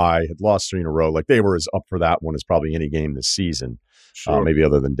the bye, had lost 3 in a row. Like, they were as up for that one as probably any game this season, sure. Maybe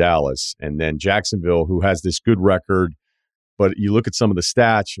other than Dallas. And then Jacksonville, who has this good record, but you look at some of the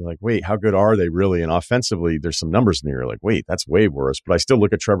stats, you're like, wait, how good are they really? And offensively, there's some numbers in there. You're like, wait, that's way worse. But I still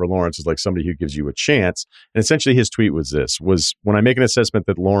look at Trevor Lawrence as like somebody who gives you a chance. And essentially his tweet was when I make an assessment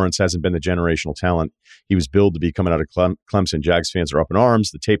that Lawrence hasn't been the generational talent he was billed to be coming out of Clemson, Jags fans are up in arms.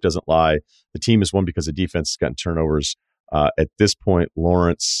 The tape doesn't lie. The team has won because the defense has gotten turnovers. At this point,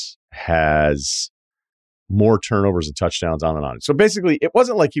 Lawrence has more turnovers and touchdowns on and on. So basically, it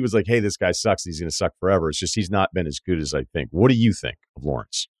wasn't like he was like, hey, this guy sucks. He's going to suck forever. It's just he's not been as good as I think. What do you think of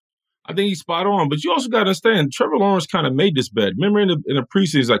Lawrence? I think he's spot on. But you also got to understand, Trevor Lawrence kind of made this bet. Remember in the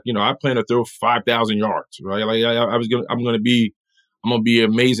preseason, he's like, I plan to throw 5,000 yards, right? Like, I'm going to be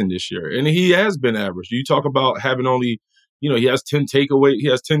amazing this year. And he has been average. You talk about having only, he has 10 takeaways, he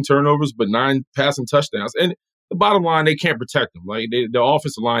has 10 turnovers, but 9 passing touchdowns. And the bottom line, they can't protect him. Like, the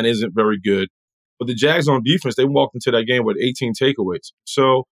offensive line isn't very good. But the Jags on defense, they walked into that game with 18 takeaways.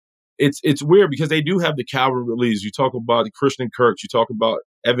 So it's weird because they do have the Calvin Ridleys. You talk about the Christian Kirks. You talk about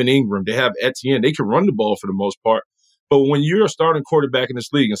Evan Ingram. They have Etienne. They can run the ball for the most part. But when you're a starting quarterback in this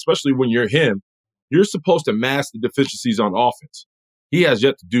league, especially when you're him, you're supposed to mask the deficiencies on offense. He has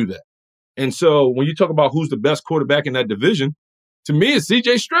yet to do that. And so when you talk about who's the best quarterback in that division, to me, it's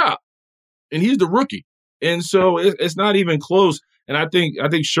C.J. Stroud. And he's the rookie. And so it's not even close. And I think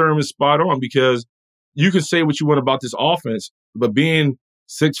Sherm is spot on because you can say what you want about this offense, but being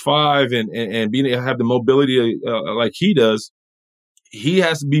 6'5" and being able to have the mobility like he does, he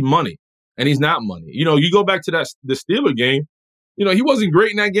has to be money, and he's not money. You go back to the Steelers game, he wasn't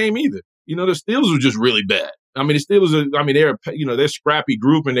great in that game either. The Steelers were just really bad. I mean, the Steelers they're a scrappy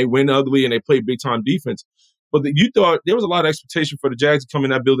group and they win ugly and they play big time defense. But you thought there was a lot of expectation for the Jags to come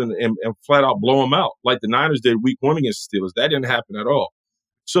in that building and flat out blow them out like the Niners did week 1 against the Steelers. That didn't happen at all.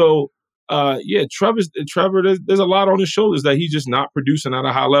 So, Trevor, there's a lot on his shoulders that he's just not producing at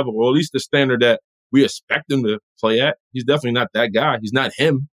a high level, or at least the standard that we expect him to play at. He's definitely not that guy. He's not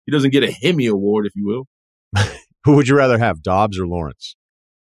him. He doesn't get a Hemi Award, if you will. Who would you rather have, Dobbs or Lawrence?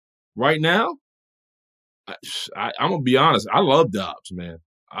 Right now, I'm going to be honest. I love Dobbs, man.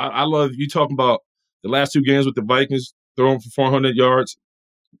 I love you talking about the last 2 games with the Vikings, throwing for 400 yards,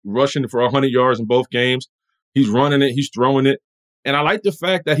 rushing for 100 yards in both games. He's running it. He's throwing it. And I like the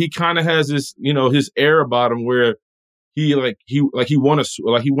fact that he kind of has this, his air about him where he won a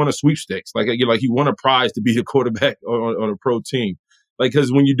sweepstakes, like he won a prize to be the quarterback on a pro team. Like,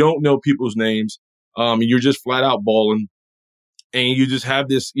 because when you don't know people's names, you're just flat out balling, and you just have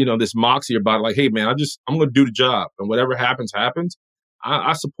this, this moxie about it, like, hey man, I'm going to do the job, and whatever happens.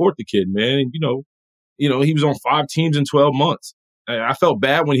 I support the kid, man. And, he was on 5 teams in 12 months. I felt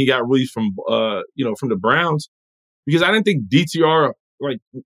bad when he got released from the Browns because I didn't think DTR like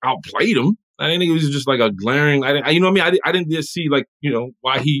outplayed him. I didn't think it was just like a glaring. You know what I mean? I didn't just see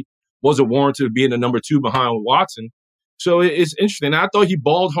why he wasn't warranted of being the number 2 behind Watson. So it's interesting. I thought he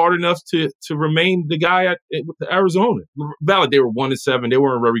balled hard enough to remain the guy with Arizona. Valid, they were 1-7. They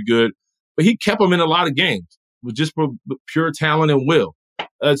weren't very good, but he kept them in a lot of games with just pure talent and will.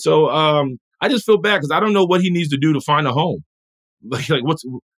 So I just feel bad because I don't know what he needs to do to find a home. Like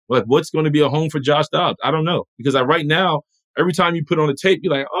what's going to be a home for Josh Dobbs? I don't know because right now every time you put on a tape,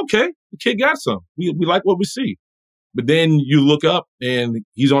 you're like, okay, the kid got some. We like what we see, but then you look up and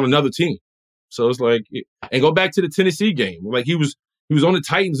he's on another team. So it's like, and go back to the Tennessee game. Like he was on the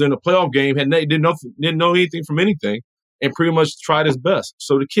Titans in the playoff game, didn't know anything from anything, and pretty much tried his best.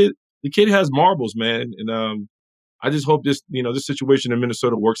 So the kid has marbles, man, and I just hope this situation in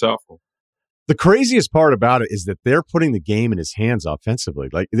Minnesota works out for him. The craziest part about it is that they're putting the game in his hands offensively.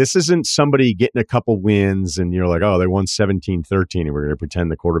 Like, this isn't somebody getting a couple wins and you're like, oh, they won 17-13 and we're going to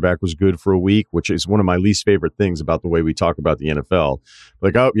pretend the quarterback was good for a week, which is one of my least favorite things about the way we talk about the NFL.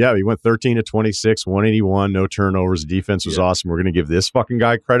 Like, oh, yeah, he went 13-26, 181, no turnovers. The defense was awesome. We're going to give this fucking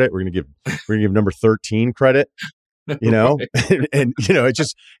guy credit. We're going to give number 13 credit. and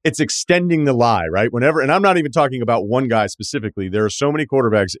it's extending the lie, right? And I'm not even talking about one guy specifically. There are so many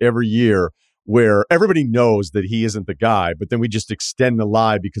quarterbacks every year where everybody knows that he isn't the guy, but then we just extend the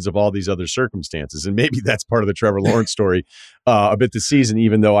lie because of all these other circumstances. And maybe that's part of the Trevor Lawrence story a bit this season,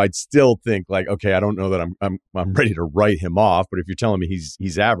 even though I'd still think like, okay, I don't know that I'm ready to write him off. But if you're telling me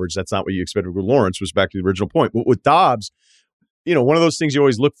he's average, that's not what you expected with Lawrence, was back to the original point. But with Dobbs, one of those things you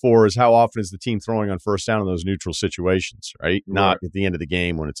always look for is how often is the team throwing on first down in those neutral situations, right? Not at the end of the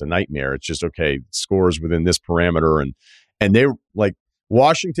game when it's a nightmare. It's just, okay, scores within this parameter. And they like,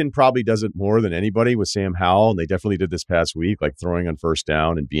 Washington probably does it more than anybody with Sam Howell, and they definitely did this past week, like throwing on first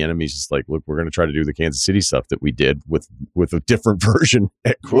down, and Bieniemy's just like, look, we're going to try to do the Kansas City stuff that we did with a different version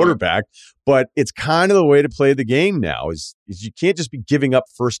at quarterback. But it's kind of the way to play the game now is you can't just be giving up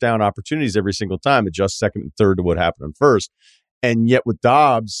first down opportunities every single time, adjust second and third to what happened on first. And yet with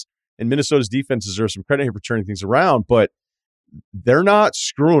Dobbs and Minnesota's defense deserves some credit here for turning things around, but they're not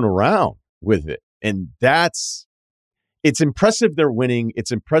screwing around with it. And it's impressive they're winning.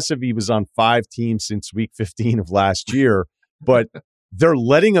 It's impressive he was on 5 teams since week 15 of last year, but they're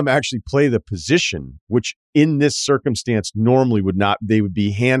letting him actually play the position, which in this circumstance normally they would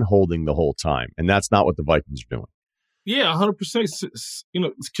be hand-holding the whole time. And that's not what the Vikings are doing. Yeah, 100%.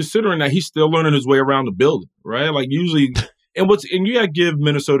 Considering that he's still learning his way around the building, right? Like usually, and you got to give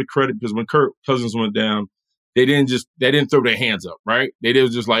Minnesota credit because when Kirk Cousins went down, they didn't throw their hands up, right? They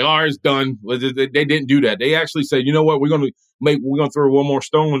was just like, it's done. They didn't do that. They actually said, you know what, we're gonna throw one more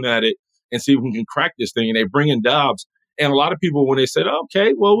stone at it and see if we can crack this thing. And they bring in Dobbs. And a lot of people, when they said,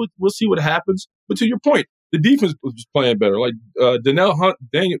 okay, well, we'll see what happens. But to your point, the defense was playing better. Like Danielle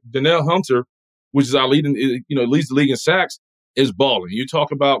Hunter, which is our leading, leads the league in sacks, is balling. You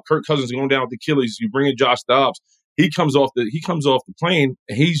talk about Kirk Cousins going down with Achilles. You bring in Josh Dobbs. He comes off the plane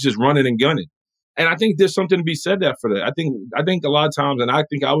and he's just running and gunning. And I think there's something to be said for that. I think a lot of times, and I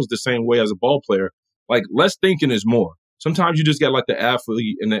think I was the same way as a ball player, like less thinking is more. Sometimes you just got like the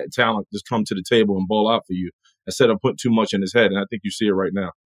athlete and that talent just come to the table and ball out for you instead of putting too much in his head. And I think you see it right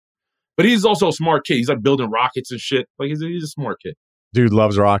now. But he's also a smart kid. He's like building rockets and shit. Like he's a smart kid. Dude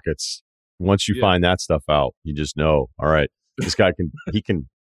loves rockets. Once you find that stuff out, you just know, all right, this guy he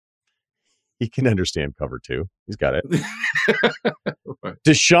can understand cover two. He's got it. Right.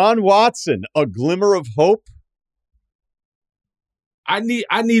 Deshaun Watson, a glimmer of hope. I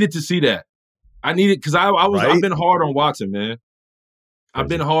needed to see that. I needed because I've been hard on Watson, man. I've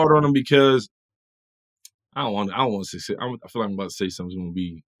been hard on him because I don't want to say. I feel like I'm about to say something that's going to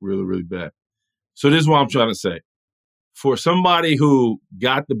be really, really bad. So this is what I'm trying to say. For somebody who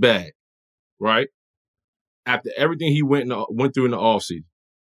got the bag, right, after everything he went through in the offseason,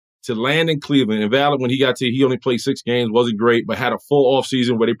 to land in Cleveland, and Valid, when he only played 6 games, wasn't great, but had a full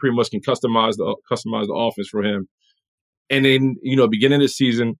offseason where they pretty much can customize the offense for him. And then, beginning of the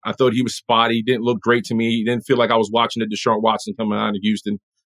season, I thought he was spotty. He didn't look great to me. He didn't feel like I was watching the Deshaun Watson coming out of Houston.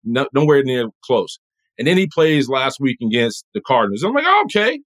 Nowhere near close. And then he plays last week against the Cardinals. I'm like,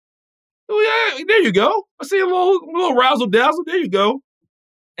 okay. Oh, yeah, there you go. I see a little razzle-dazzle. There you go.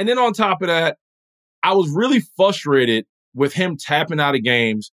 And then on top of that, I was really frustrated with him tapping out of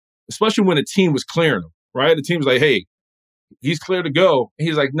games, especially when the team was clearing him, right? The team was like, hey, he's clear to go. And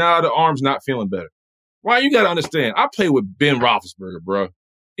he's like, nah, the arm's not feeling better. Ryan, you got to understand, I play with Ben Roethlisberger, bro.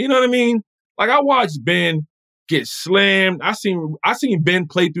 You know what I mean? Like, I watched Ben get slammed. I seen Ben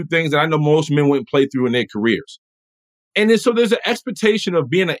play through things that I know most men wouldn't play through in their careers. And then so there's an expectation of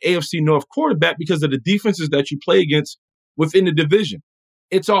being an AFC North quarterback because of the defenses that you play against within the division.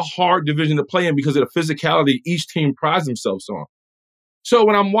 It's a hard division to play in because of the physicality each team prides themselves on. So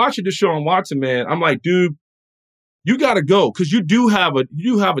when I'm watching Deshaun Watson, man, I'm like, dude, you got to go because you do have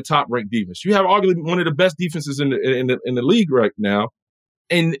a top ranked defense. You have arguably one of the best defenses in the league right now,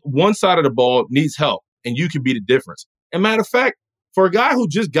 and one side of the ball needs help, and you can be the difference. And matter of fact, for a guy who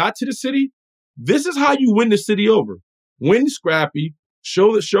just got to the city, this is how you win the city over. Win scrappy,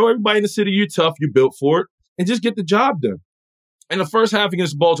 show everybody in the city you're tough, you built for it, and just get the job done. In the first half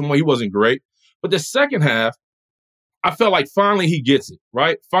against Baltimore, he wasn't great, but the second half, I felt like finally he gets it,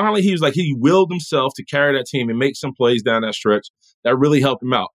 right? Finally, he was like, he willed himself to carry that team and make some plays down that stretch that really helped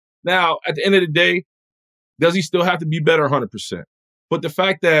him out. Now, at the end of the day, does he still have to be better? 100%. But the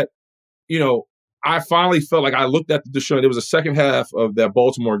fact that, I finally felt like I looked at the Deshaun, there was a second half of that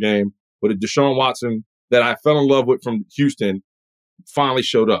Baltimore game where the Deshaun Watson that I fell in love with from Houston finally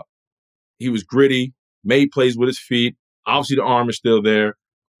showed up. He was gritty, made plays with his feet. Obviously, the arm is still there.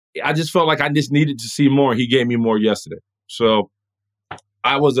 I just felt like I just needed to see more. He gave me more yesterday. So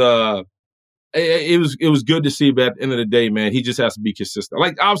I was it was good to see, but at the end of the day, man, he just has to be consistent.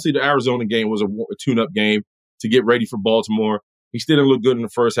 Like, obviously, the Arizona game was a tune-up game to get ready for Baltimore. He still didn't look good in the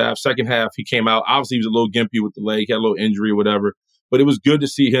first half. Second half, he came out. Obviously, he was a little gimpy with the leg. He had a little injury or whatever. But it was good to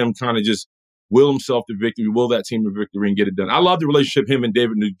see him kind of just will himself to victory, will that team to victory, and get it done. I love the relationship him and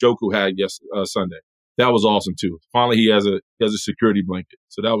David Njoku had Sunday. That was awesome, too. Finally, he has a security blanket.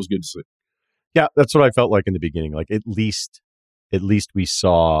 So that was good to see. Yeah, that's what I felt like in the beginning. Like, at least we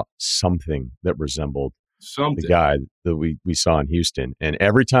saw something that resembled the guy that we saw in Houston. And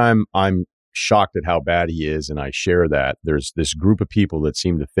every time I'm shocked at how bad he is, and I share that, there's this group of people that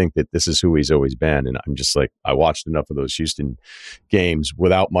seem to think that this is who he's always been. And I'm just like, I watched enough of those Houston games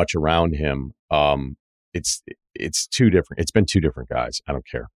without much around him. It's too different. It's been two different guys. I don't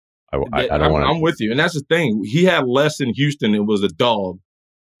care. I don't want to. I'm with you. And that's the thing. He had less in Houston. It was a dog.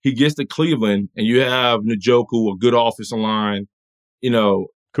 He gets to Cleveland, and you have Njoku, a good offensive line.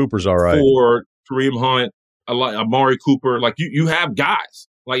 Cooper's all right. Ford, Kareem Hunt, Amari Cooper. Like, you have guys.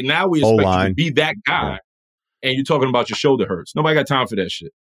 Like, now we expect you to be that guy, and you're talking about your shoulder hurts. Nobody got time for that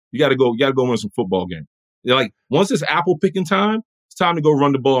shit. You got to go win some football games. Like, once it's apple picking time, it's time to go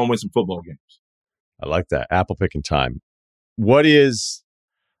run the ball and win some football games. I like that. Apple picking time.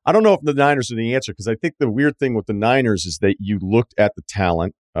 I don't know if the Niners are the answer, because I think the weird thing with the Niners is that you looked at the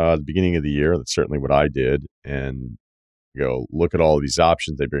talent at the beginning of the year. That's certainly what I did. And look at all of these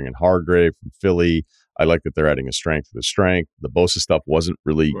options. They bring in Hargrave from Philly. I like that they're adding a strength to the strength. The Bosa stuff wasn't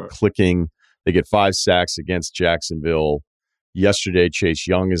really clicking. They get 5 sacks against Jacksonville. Yesterday, Chase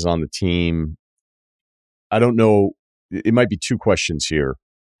Young is on the team. I don't know. It might be 2 questions here.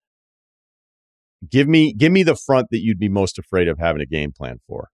 Give me the front that you'd be most afraid of having a game plan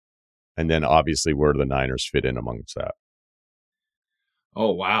for. And then obviously where do the Niners fit in amongst that?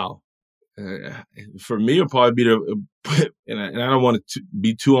 Oh, wow. For me, it'll probably be and I don't want to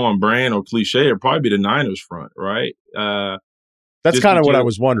be too on brand or cliche, it'll probably be the Niners front, right? That's kind of what I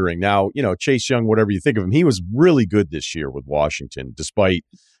was wondering. Now, Chase Young, whatever you think of him, he was really good this year with Washington, despite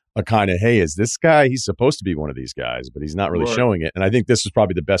a kind of, hey, is this guy, he's supposed to be one of these guys, but he's not really showing it. And I think this is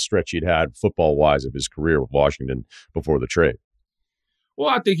probably the best stretch he'd had football-wise of his career with Washington before the trade. Well,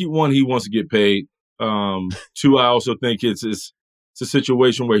 I think he wants to get paid. 2, I also think it's a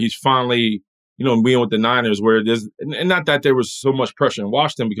situation where he's finally, being with the Niners, where there's, and not that there was so much pressure in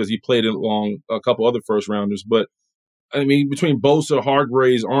Washington because he played along a couple other first-rounders, but, I mean, between Bosa,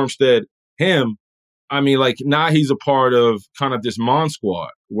 Hargraves, Armstead, him, I mean, like, now he's a part of kind of this Mon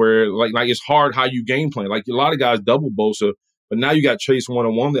squad where, like it's hard how you game plan. Like, a lot of guys double Bosa, but now you got Chase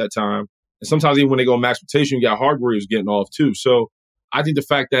one-on-one that time. And sometimes even when they go max rotation, you got Hargraves getting off too. So I think the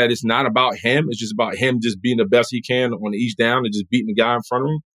fact that it's not about him, it's just about him just being the best he can on each down and just beating the guy in front of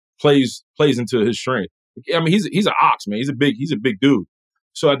him plays into his strength. I mean, he's an ox, man. He's a big dude.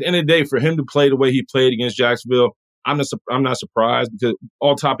 So at the end of the day, for him to play the way he played against Jacksonville, I'm not surprised because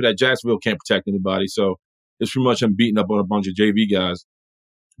on top of that, Jacksonville can't protect anybody. So it's pretty much him beating up on a bunch of JV guys.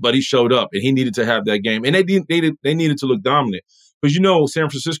 But he showed up, and he needed to have that game. And they needed to look dominant. Because, San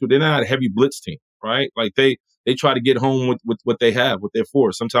Francisco, they're not a heavy blitz team, right? Like, they try to get home with what they have, with their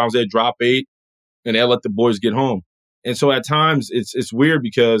force. Sometimes they drop 8, and they'll let the boys get home. And so at times, it's weird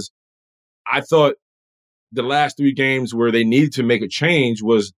because I thought the last 3 games where they needed to make a change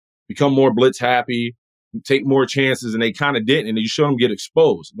was become more blitz happy, take more chances, and they kind of didn't. And you show them get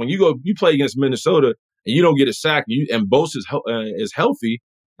exposed. When you play against Minnesota and you don't get a sack, and Bosa is healthy,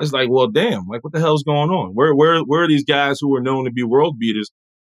 It's like, well, damn, like what the hell's going on? Where are these guys who were known to be world beaters?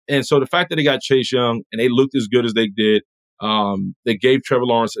 And so the fact that they got Chase Young and they looked as good as they did, they gave Trevor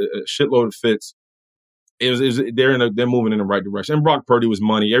Lawrence a shitload of fits. They're moving in the right direction. And Brock Purdy was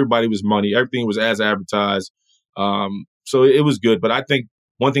money. Everybody was money. Everything was as advertised. So it was good. But I think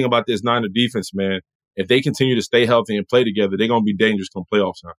one thing about this Niner defense, man, if they continue to stay healthy and play together, they're going to be dangerous come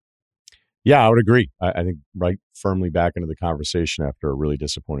playoff time. Yeah, I would agree. I think right firmly back into the conversation after a really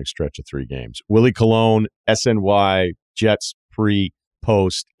disappointing stretch of 3 games. Willie Colon, SNY, Jets pre,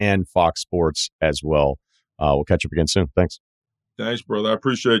 post, and Fox Sports as well. We'll catch up again soon. Thanks. Thanks, brother. I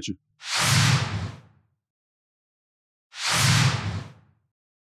appreciate you.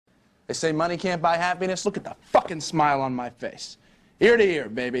 They say money can't buy happiness. Look at the fucking smile on my face. Ear to ear,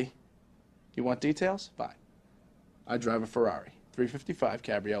 baby. You want details? Fine. I drive a Ferrari, 355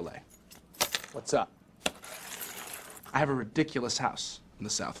 Cabriolet. What's up? I have a ridiculous house in the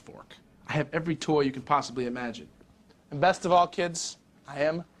South Fork. I have every toy you can possibly imagine. And best of all, kids, I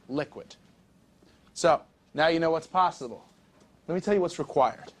am liquid. So, now you know what's possible. Let me tell you what's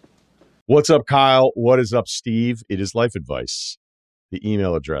required. What's up, Kyle? What is up, Steve? It is Life Advice. The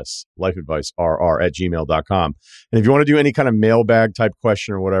email address, lifeadvicerr@gmail.com. And if you want to do any kind of mailbag type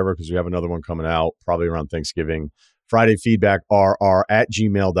question or whatever, because we have another one coming out probably around Thanksgiving, Friday feedback,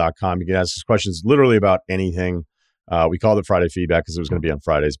 rr@gmail.com. You can ask us questions literally about anything. We called it Friday feedback because it was going to be on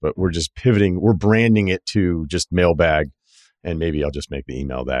Fridays, but we're just pivoting. We're branding it to just mailbag. And maybe I'll just make the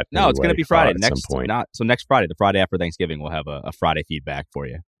email that. No, it's going to be Friday. Next Friday, the Friday after Thanksgiving, we'll have a Friday feedback for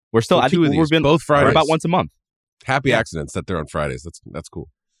you. We're still, I think we've been both Fridays. About once a month. Happy accidents that they're on Fridays. That's cool.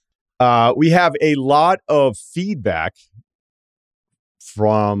 We have a lot of feedback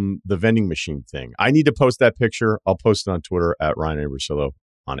from the vending machine thing. I need to post that picture. I'll post it on Twitter at Ryan Aversillo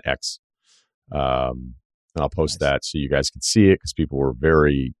on X. And I'll post that so you guys can see it because people were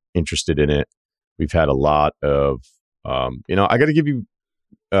very interested in it. We've had a lot of, I got to give you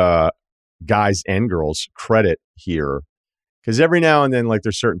guys and girls credit here because every now and then, like,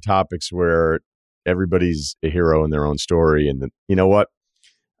 there's certain topics where everybody's a hero in their own story. And then, you know what?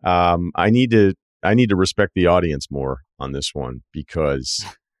 I need to respect the audience more on this one because,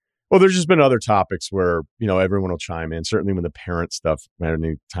 well, there's just been other topics where, everyone will chime in. Certainly when the parent stuff,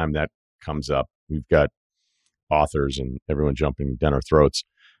 any time that comes up, we've got authors and everyone jumping down our throats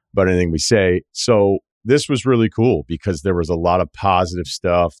about anything we say. So this was really cool because there was a lot of positive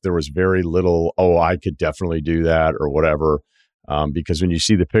stuff. There was very little, I could definitely do that or whatever. Because when you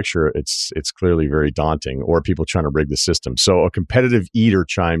see the picture, it's clearly very daunting, or people trying to rig the system. So a competitive eater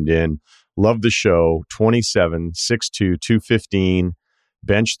chimed in, loved the show, 27, 6'2", 215,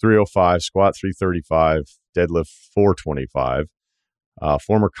 bench 305, squat 335, deadlift 425.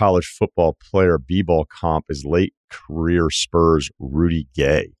 Former college football player, B-ball comp is late career Spurs Rudy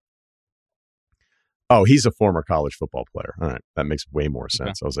Gay. Oh, he's a former college football player. All right. That makes way more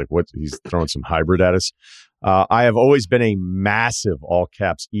sense. Okay. I was like, what? He's throwing some hybrid at us. I have always been a massive all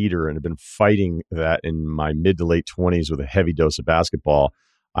caps eater and have been fighting that in my mid to late 20s with a heavy dose of basketball.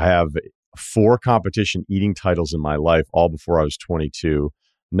 I have 4 competition eating titles in my life, all before I was 22.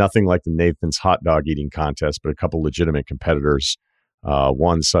 Nothing like the Nathan's hot dog eating contest, but a couple legitimate competitors.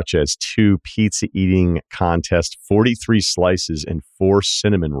 One such as 2 pizza eating contests, 43 slices and 4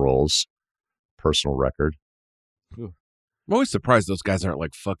 cinnamon rolls. Personal record. I'm always surprised those guys aren't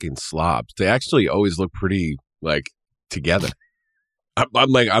like fucking slobs. They actually always look pretty like together.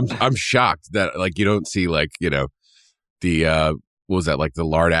 I'm shocked that like you don't see like the what was that, like the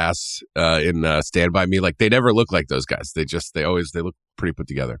lard ass in Stand By Me. Like they never look like those guys. They look pretty put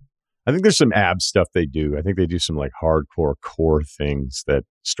together. I think there's some ab stuff they do. I think they do some like hardcore core things that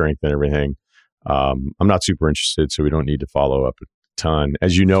strengthen everything. I'm not super interested, so we don't need to follow up ton.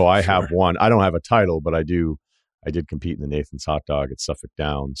 As you know, I have one. I don't have a title, but I did compete in the Nathan's Hot Dog at Suffolk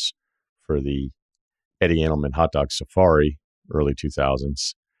Downs for the Eddie Annelman Hot Dog Safari, early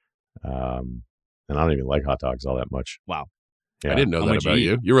 2000s. And I don't even like hot dogs all that much. Wow. Yeah. I didn't know that about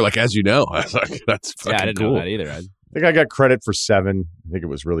you. You were like, as you know. I was like, that's fucking I didn't cool. know that either. I think I got credit for 7. I think it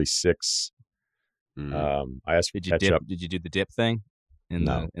was really 6. I asked for ketchup. Did you do the dip thing? In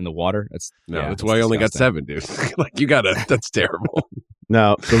the water? That's why I only got 7, dude. Like that's terrible.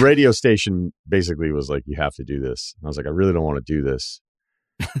 No, the radio station basically was like, you have to do this. And I was like, I really don't want to do this.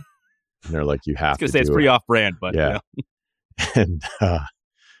 And they're like, you have to do it. I was going to say it's pretty off-brand, but yeah. And,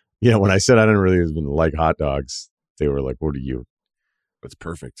 when I said I didn't really even like hot dogs, they were like, what are you? That's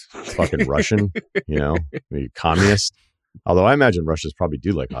perfect. Fucking Russian, the communist. Although I imagine Russians probably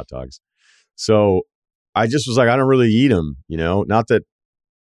do like hot dogs. So I just was like, I don't really eat them, not that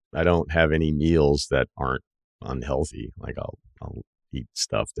I don't have any meals that aren't unhealthy. Like I'll eat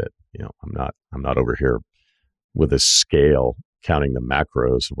stuff that, I'm not over here with a scale counting the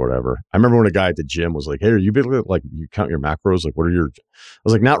macros or whatever. I remember when a guy at the gym was like, "Hey, are you able to, like, you count your macros? Like, what are your?" I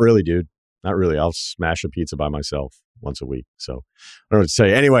was like, "Not really, dude. Not really. I'll smash a pizza by myself once a week." So I don't know what to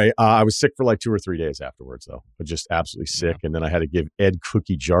say. Anyway, I was sick for like 2 or 3 days afterwards, though, but just absolutely sick. And then I had to give Ed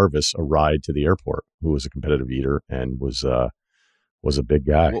Cookie Jarvis a ride to the airport, who was a competitive eater and was a big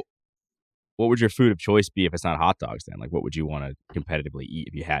guy. What would your food of choice be if it's not hot dogs then? Like, what would you want to competitively eat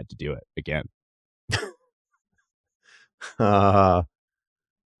if you had to do it again? I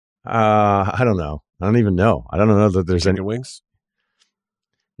don't know. I don't even know. I don't know that there's Chicken any wings.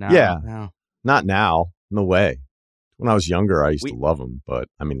 No, Yeah. no. Not now. No way. When I was younger, I used to love them, but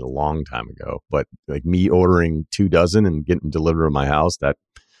I mean, a long time ago. But like me ordering 2 dozen and getting them delivered to my house, that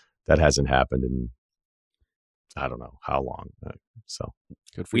hasn't happened in I don't know how long. So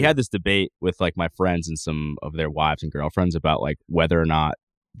Good for We you. had this debate with like my friends and some of their wives and girlfriends about like whether or not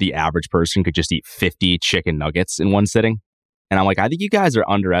the average person could just eat 50 chicken nuggets in one sitting. And I'm like, I think you guys are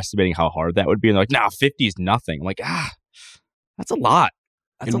underestimating how hard that would be. And they're like, nah, 50 is nothing. I'm like, that's a lot.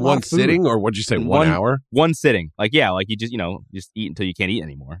 That's in a lot one of food. sitting, or what'd you say? In 1 hour? One sitting. Like, yeah, like you just eat until you can't eat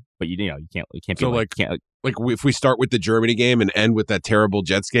anymore. But you can't be So, like, can't, Like if we start with the Germany game and end with that terrible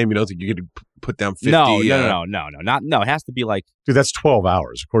Jets game, you don't think you could put down 50? No. It has to be like, dude, that's 12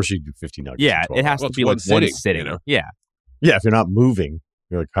 hours. Of course you do 50 nuggets. yeah, in 12 it has hours. Well, to it's be one like one sitting, sitting. you know? Yeah. Yeah, if you're not moving,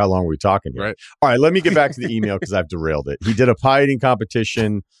 you're like, how long are we talking here? Right. All right, let me get back to the email because I've derailed it. He did a pie eating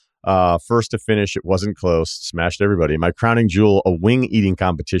competition, first to finish. It wasn't close. Smashed everybody. My crowning jewel, a wing eating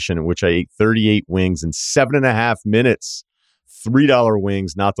competition in which I ate 38 wings in 7.5 minutes. $3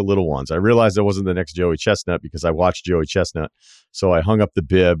 wings, not the little ones. I realized I wasn't the next Joey Chestnut because I watched Joey Chestnut. So I hung up the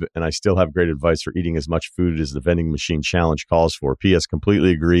bib, and I still have great advice for eating as much food as the vending machine challenge calls for. P.S.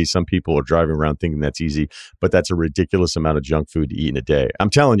 Completely agree. Some people are driving around thinking that's easy, but that's a ridiculous amount of junk food to eat in a day.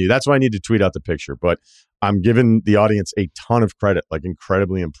 I'm telling you, that's why I need to tweet out the picture. But I'm giving the audience a ton of credit, like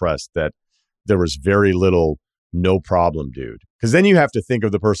incredibly impressed that there was very little no problem, dude. Because then you have to think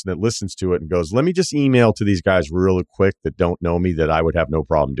of the person that listens to it and goes, let me just email to these guys real quick that don't know me that I would have no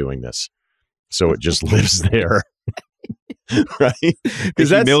problem doing this. So it just lives there. Right? The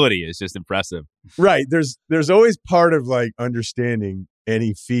humility is just impressive. Right. There's always part of like understanding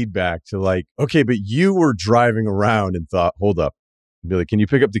any feedback to like, okay, but you were driving around and thought, hold up. Be like, can you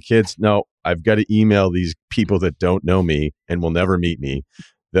pick up the kids? No, I've got to email these people that don't know me and will never meet me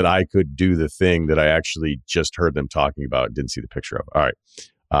that I could do the thing that I actually just heard them talking about and didn't see the picture of. All right.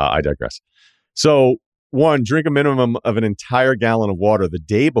 I digress. So 1, drink a minimum of an entire gallon of water the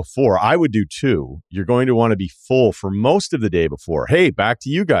day before. I would do 2. You're going to want to be full for most of the day before. Hey, back to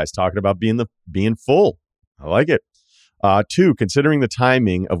you guys talking about being full. I like it. 2, considering the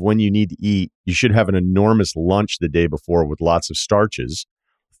timing of when you need to eat, you should have an enormous lunch the day before with lots of starches.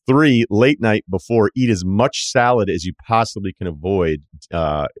 3, late night before, eat as much salad as you possibly can avoid.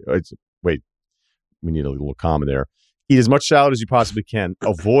 Wait, we need a little comma there. Eat as much salad as you possibly can.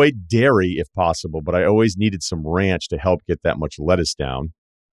 Avoid dairy if possible, but I always needed some ranch to help get that much lettuce down.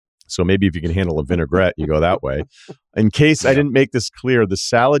 So maybe if you can handle a vinaigrette, you go that way. In case I didn't make this clear, the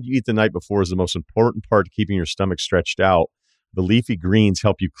salad you eat the night before is the most important part to keeping your stomach stretched out. The leafy greens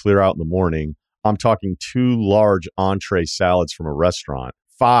help you clear out in the morning. I'm talking 2 large entree salads from a restaurant.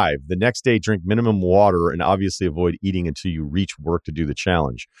 5, the next day, drink minimum water and obviously avoid eating until you reach work to do the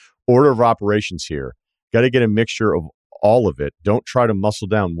challenge. Order of operations here. Got to get a mixture of all of it. Don't try to muscle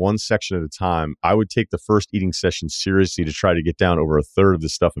down one section at a time. I would take the first eating session seriously to try to get down over a third of the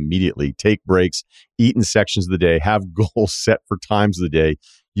stuff immediately. Take breaks, eat in sections of the day, have goals set for times of the day.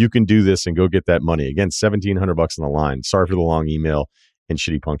 You can do this and go get that money. Again, $1,700 on the line. Sorry for the long email and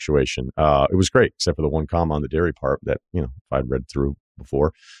shitty punctuation. It was great, except for the one comma on the dairy part that, if I'd read through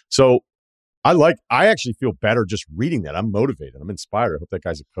before. So I actually feel better just reading that. I'm motivated. I'm inspired. I hope that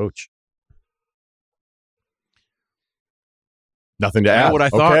guy's a coach. Nothing to add. What I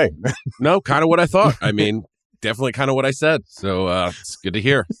thought. Okay. No, kind of what I thought. I mean, definitely kind of what I said. So it's good to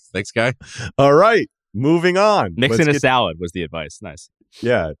hear. Thanks, guy. All right. Moving on. Mix in a salad was the advice. Nice.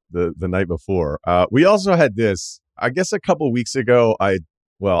 Yeah, the night before. We also had this, I guess a couple weeks ago. I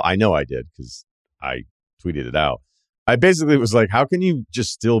know I did because I tweeted it out. I basically was like, how can you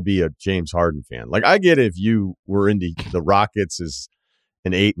just still be a James Harden fan? Like, I get if you were into the Rockets as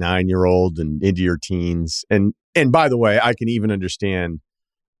an 8-9-year-old and into your teens. And by the way, I can even understand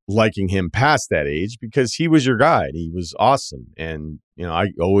liking him past that age because he was your guy and he was awesome. And, I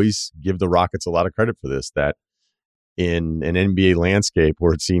always give the Rockets a lot of credit for this, that in an NBA landscape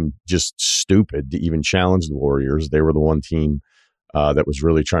where it seemed just stupid to even challenge the Warriors, they were the one team that was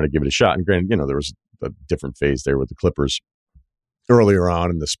really trying to give it a shot. And granted, there was a different phase there with the Clippers earlier on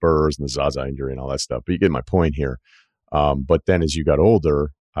in the Spurs and the Zaza injury and all that stuff. But you get my point here. But then as you got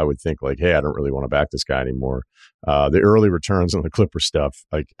older, I would think like, hey, I don't really want to back this guy anymore. The early returns on the Clipper stuff,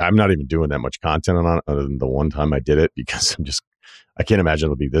 like I'm not even doing that much content on it other than the one time I did it because I can't imagine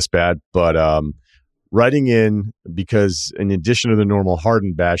it'll be this bad. But writing in, because in addition to the normal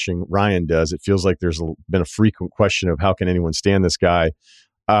Harden bashing Ryan does, it feels like there's been a frequent question of how can anyone stand this guy?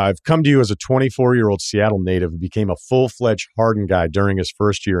 I've come to you as a 24-year-old Seattle native who became a full-fledged Harden guy during his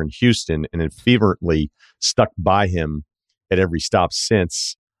first year in Houston and have fervently stuck by him at every stop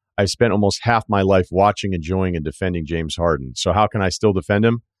since. I've spent almost half my life watching, enjoying, and defending James Harden. So how can I still defend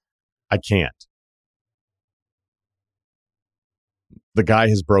him? I can't. The guy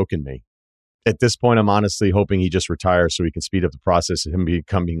has broken me. At this point, I'm honestly hoping he just retires so we can speed up the process of him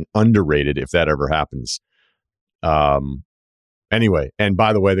becoming underrated if that ever happens. Anyway, and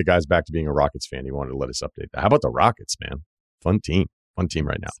by the way, the guy's back to being a Rockets fan. He wanted to let us update that. How about the Rockets, man? Fun team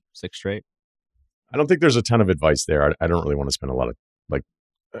right now. 6 straight. I don't think there's a ton of advice there. I don't really want to spend a lot of, like,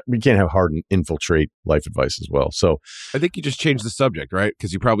 we can't have Harden infiltrate life advice as well. So I think you just changed the subject, right?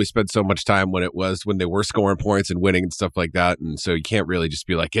 Because you probably spent so much time when they were scoring points and winning and stuff like that. And so you can't really just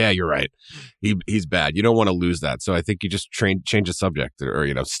be like, yeah, you're right. He's bad. You don't want to lose that. So I think you just change the subject or,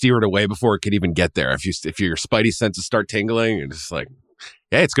 steer it away before it could even get there. If your spidey senses start tingling, you're just like,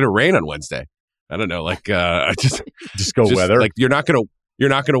 hey, it's going to rain on Wednesday. I don't know. Like, just go weather. Like you're not going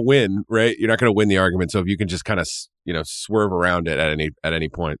to win, right? You're not going to win the argument. So if you can just kind of, swerve around it at any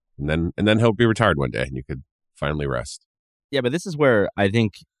point, and then he'll be retired one day and you could finally rest. Yeah, but this is where I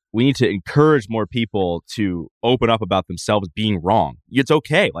think we need to encourage more people to open up about themselves being wrong. It's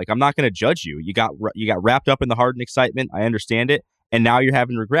okay. Like, I'm not going to judge you. You got wrapped up in the Harden excitement. I understand it. And now you're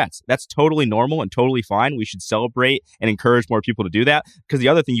having regrets. That's totally normal and totally fine. We should celebrate and encourage more people to do that. Because the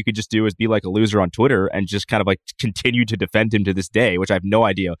other thing you could just do is be like a loser on Twitter and just kind of like continue to defend him to this day, which I have no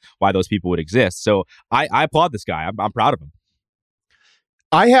idea why those people would exist. So I applaud this guy. I'm proud of him.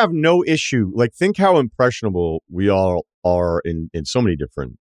 I have no issue. Like, think how impressionable we all are in so many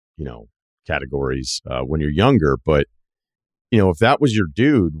different, categories when you're younger. But, if that was your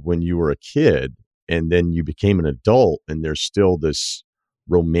dude when you were a kid, and then you became an adult and there's still this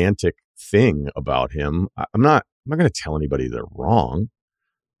romantic thing about him, I'm not going to tell anybody they're wrong.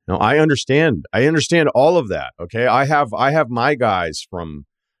 I understand all of that. Okay. I have my guys from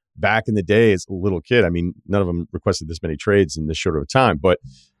back in the day as a little kid. I mean, none of them requested this many trades in this short of a time, but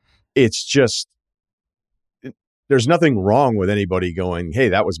it's just, there's nothing wrong with anybody going, hey,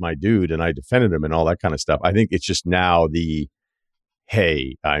 that was my dude and I defended him and all that kind of stuff. I think it's just now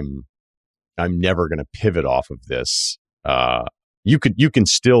hey, I'm never going to pivot off of this. You can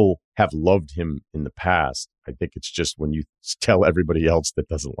still have loved him in the past. I think it's just when you tell everybody else that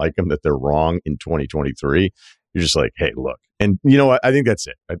doesn't like him that they're wrong in 2023, you're just like, hey, look. And you know what? I think that's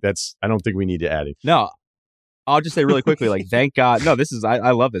it. I don't think we need to add it. No, I'll just say really quickly, like, thank God. No, this is,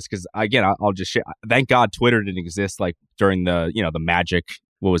 I love this because, again, I'll just share. Thank God Twitter didn't exist like during the, the Magic,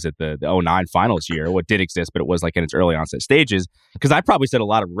 what was it, the 09 finals year. What did exist, but it was like in its early onset stages. Because I probably said a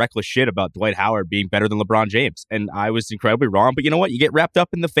lot of reckless shit about Dwight Howard being better than LeBron James. And I was incredibly wrong. But you know what? You get wrapped up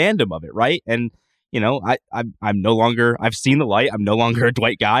in the fandom of it, right? And, I'm no longer, I've seen the light. I'm no longer a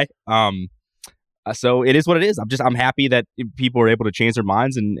Dwight guy. So it is what it is. I'm happy that people are able to change their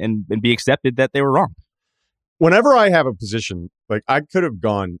minds and be accepted that they were wrong. Whenever I have a position, like I could have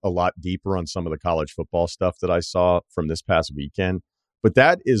gone a lot deeper on some of the college football stuff that I saw from this past weekend. But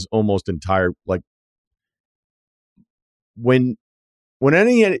that is almost entire, like, when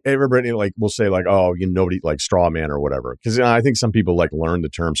everybody like will say like, oh, nobody like straw man or whatever. Because I think some people like learned the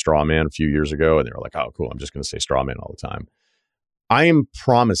term straw man a few years ago and they were like, oh, cool, I'm just going to say straw man all the time. I am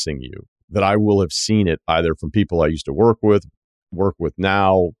promising you that I will have seen it either from people I used to work with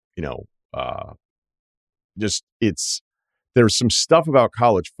now, there's some stuff about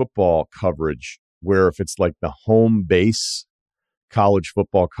college football coverage where if it's like the home base college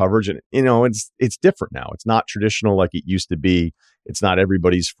football coverage, and it's different now. It's not traditional like it used to be. It's not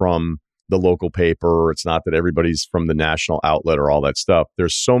everybody's from the local paper. It's not that everybody's from the national outlet or all that stuff.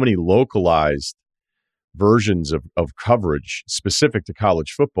 There's so many localized versions of coverage specific to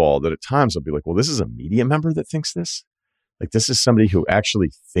college football that at times I'll be like, well, this is a media member that thinks this. Like, this is somebody who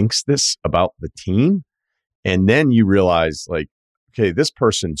actually thinks this about the team. And then you realize, like, okay, this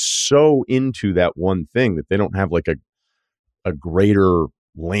person's so into that one thing that they don't have like a greater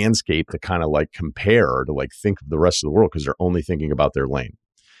landscape to kind of like compare to like think of the rest of the world because they're only thinking about their lane.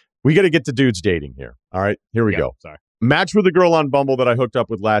 We got to get to dudes dating here. All right, here we go. Sorry. Match with a girl on Bumble that I hooked up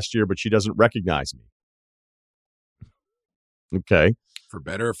with last year, but she doesn't recognize me. Okay. For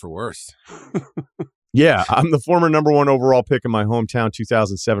better or for worse? Yeah, I'm the former number 1 overall pick in my hometown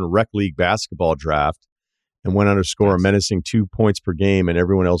 2007 Rec League basketball draft and went on to score a menacing 2 points per game, and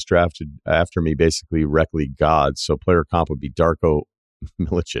everyone else drafted after me basically Rec League gods. So player comp would be Darko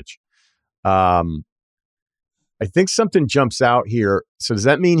Milicic. I think something jumps out here. So does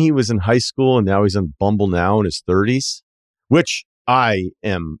that mean he was in high school and now he's on Bumble now in his 30s? Which I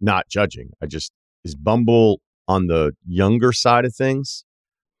am not judging. Is Bumble on the younger side of things?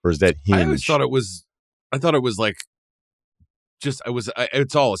 Or is that Hinge? I always thought it was like,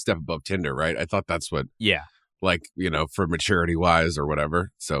 it's all a step above Tinder, right? I thought that's what, like, for maturity wise or whatever.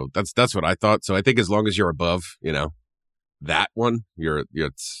 So that's what I thought. So I think as long as you're above, that one,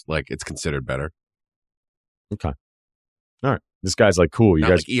 it's considered better. Okay. All right. This guy's like, cool. You Not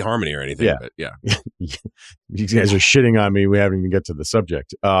guys like eHarmony or anything, but yeah. You guys are shitting on me. We haven't even get to the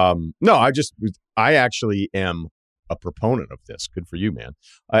subject. No, I actually am a proponent of this. Good for you, man.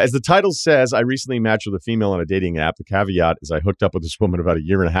 As the title says, I recently matched with a female on a dating app. The caveat is I hooked up with this woman about a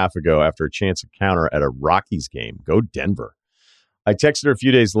year and a half ago after a chance encounter at a Rockies game. Go Denver. I texted her a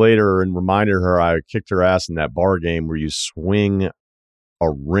few days later and reminded her I kicked her ass in that bar game where you swing a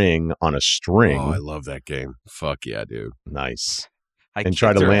ring on a string. Oh, I love that game. Fuck yeah, dude. Nice. And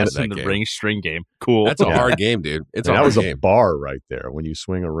try to land in the ring string game. Cool. That's a hard game, dude. That was a bar right there when you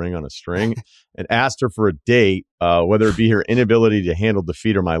swing a ring on a string. And asked her for a date, whether it be her inability to handle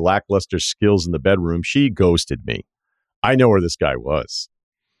defeat or my lackluster skills in the bedroom. She ghosted me. I know where this guy was.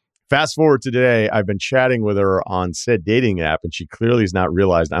 Fast forward to today, I've been chatting with her on said dating app, and she clearly has not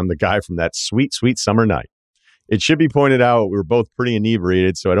realized I'm the guy from that sweet, sweet summer night. It should be pointed out we were both pretty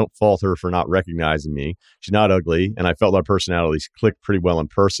inebriated, so I don't fault her for not recognizing me. She's not ugly, and I felt our personalities clicked pretty well in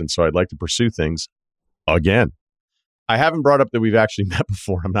person, so I'd like to pursue things again. I haven't brought up that we've actually met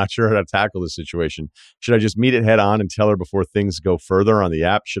before. I'm not sure how to tackle this situation. Should I just meet it head on and tell her before things go further on the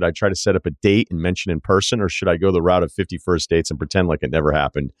app? Should I try to set up a date and mention in person, or should I go the route of 50 first dates and pretend like it never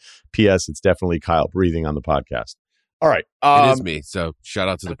happened? P.S. It's definitely Kyle breathing on the podcast. All right. It is me, so shout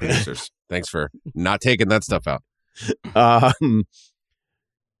out to the producers. Thanks for not taking that stuff out.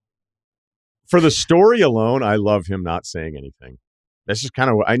 For the story alone, I love him not saying anything. That's just kind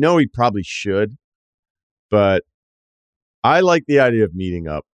of what I know he probably should, but I like the idea of meeting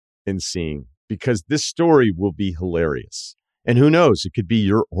up and seeing, because this story will be hilarious. And who knows, it could be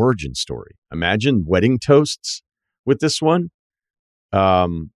your origin story. Imagine wedding toasts with this one.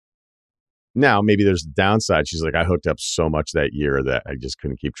 Now, maybe there's the downside. She's like, I hooked up so much that year that I just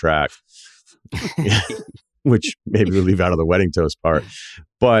couldn't keep track, which maybe we'll leave out of the wedding toast part.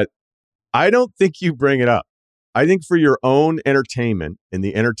 But I don't think you bring it up. I think for your own entertainment and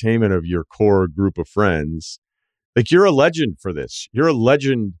the entertainment of your core group of friends, like, you're a legend for this. You're a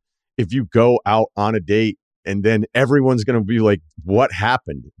legend if you go out on a date and then everyone's going to be like, what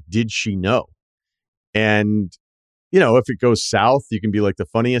happened? Did she know? And if it goes south, you can be like, the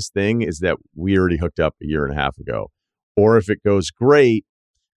funniest thing is that we already hooked up a year and a half ago. Or if it goes great,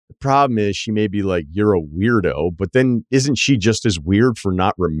 the problem is she may be like, you're a weirdo, but then isn't she just as weird for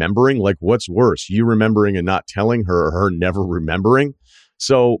not remembering? Like, what's worse, you remembering and not telling her, or her never remembering?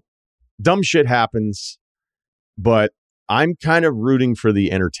 So dumb shit happens, but I'm kind of rooting for the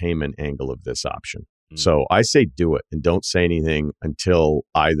entertainment angle of this option. So I say do it and don't say anything until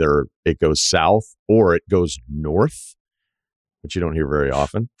either it goes south or it goes north, which you don't hear very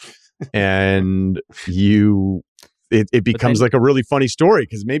often. And it becomes like a really funny story,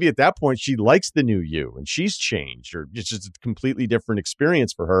 because maybe at that point she likes the new you and she's changed, or it's just a completely different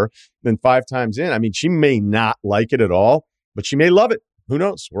experience for her than 5 times in. I mean, she may not like it at all, but she may love it. Who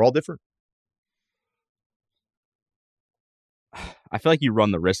knows? We're all different. I feel like you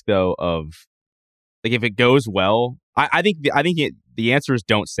run the risk, though, of, like, if it goes well, I think the answer is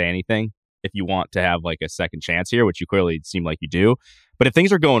don't say anything if you want to have like a second chance here, which you clearly seem like you do. But if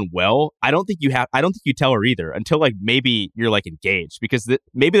things are going well, I don't think you tell her either until like maybe you're like engaged, because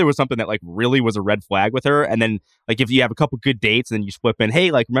maybe there was something that like really was a red flag with her. And then like if you have a couple good dates and then you flip in, hey,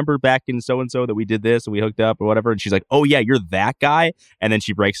 like remember back in so and so that we did this and we hooked up or whatever, and she's like, oh yeah, you're that guy, and then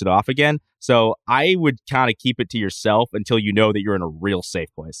she breaks it off again. So I would kind of keep it to yourself until you know that you're in a real safe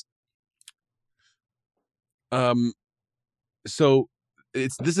place. So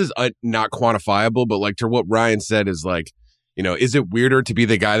this is not quantifiable, but like to what Ryan said is like, is it weirder to be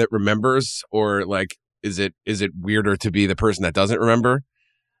the guy that remembers, or like, is it weirder to be the person that doesn't remember?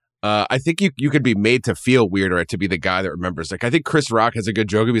 I think you could be made to feel weirder to be the guy that remembers. Like, I think Chris Rock has a good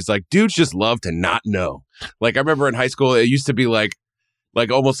joke. He's like, dudes just love to not know. Like, I remember in high school, it used to be like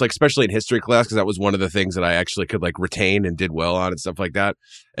almost like, especially in history class, because that was one of the things that I actually could like retain and did well on and stuff like that.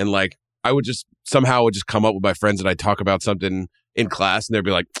 And like, I would just somehow come up with my friends and I'd talk about something in class, and they'd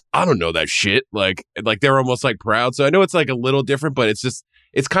be like, I don't know that shit. Like they're almost like proud. So I know it's like a little different, but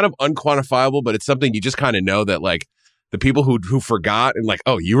it's kind of unquantifiable, but it's something you just kind of know that like the people who forgot and like,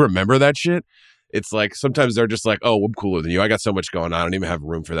 oh, you remember that shit? It's like sometimes they're just like, oh, I'm cooler than you. I got so much going on. I don't even have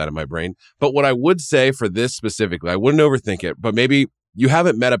room for that in my brain. But what I would say for this specifically, I wouldn't overthink it, but maybe you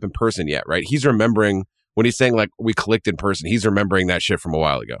haven't met up in person yet, right? He's remembering when he's saying like we clicked in person, he's remembering that shit from a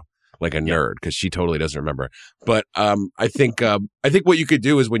while ago, like a nerd, because she totally doesn't remember. But I think what you could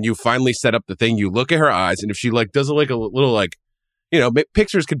do is when you finally set up the thing, you look at her eyes, and if she like does it like a little like, you know,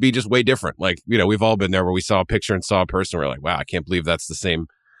 pictures could be just way different. Like, you know, we've all been there where we saw a picture and saw a person. We're like, wow, I can't believe that's the same,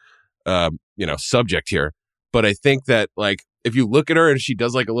 you know, subject here. But I think that like if you look at her and she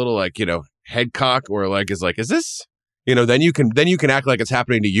does like a little like, you know, head cock or like is this, you know, then you can act like it's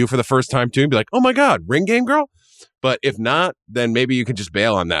happening to you for the first time too and be like, oh my God, ring game girl. But if not, then maybe you can just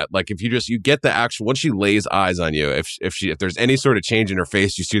bail on that. Like if you get the actual, once she lays eyes on you, if there's any sort of change in her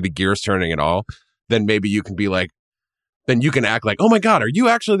face, you see the gears turning at all, then maybe you can be like, then you can act like, oh my God, are you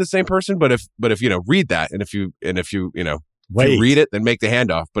actually the same person? But if you know, read that. And if you you know, if you read it, then make the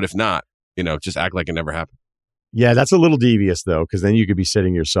handoff. But if not, you know, just act like it never happened. Yeah, that's a little devious though, because then you could be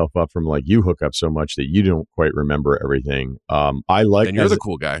setting yourself up from like you hook up so much that you don't quite remember everything. I like, and you're the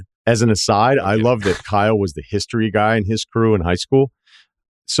cool guy. As an aside, I love that Kyle was the history guy in his crew in high school.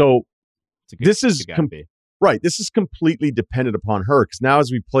 So this is right. This is completely dependent upon her, because now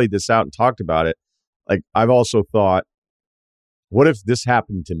as we played this out and talked about it, like I've also thought, what if this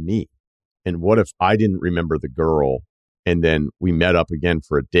happened to me? And what if I didn't remember the girl and then we met up again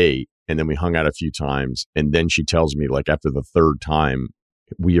for a date and then we hung out a few times and then she tells me like after the third time,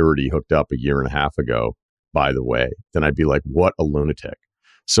 we already hooked up a year and a half ago, by the way, then I'd be like, what a lunatic.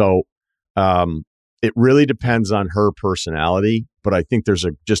 So it really depends on her personality, but I think there's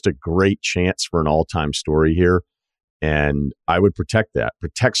just a great chance for an all-time story here. And I would protect that.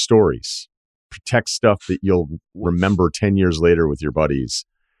 Protect stories. Protect stuff that you'll remember 10 years later with your buddies.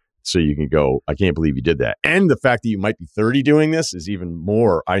 So you can go, I can't believe you did that. And the fact that you might be 30 doing this is even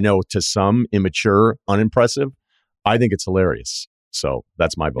more, I know, to some immature, unimpressive. I think it's hilarious. So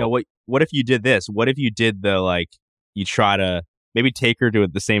that's my vote. You know, what if you did this? What if you did the, like, you try to maybe take her to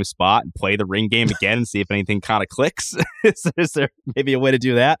the same spot and play the ring game again and see if anything kind of clicks? Is there maybe a way to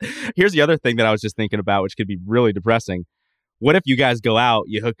do that? Here's the other thing that I was just thinking about, which could be really depressing. What if you guys go out,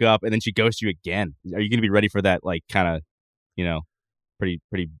 you hook up, and then she ghosts you again? Are you going to be ready for that, like, kind of, you know,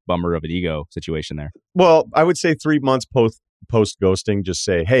 pretty bummer of an ego situation there? Well, I would say 3 months post ghosting, just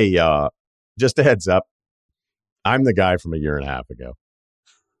say, hey, just a heads up, I'm the guy from a year and a half ago.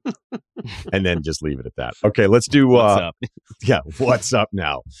 And then just leave it at that. Okay, let's do what's up? Yeah, what's up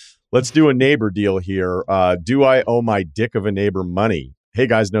now? Let's do a neighbor deal here. Do I owe my dick of a neighbor money? Hey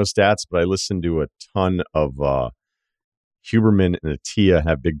guys, no stats, but I listened to a ton of Huberman and Atia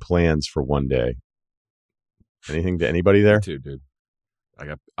have big plans for one day. Anything to anybody there? Me too, dude.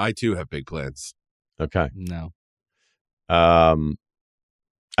 I too have big plans. Okay. No. I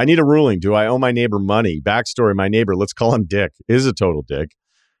need a ruling. Do I owe my neighbor money? Backstory, my neighbor, let's call him Dick, is a total dick.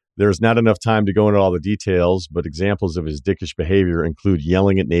 There's not enough time to go into all the details, but examples of his dickish behavior include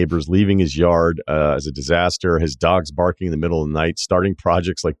yelling at neighbors, leaving his yard as a disaster, his dogs barking in the middle of the night, starting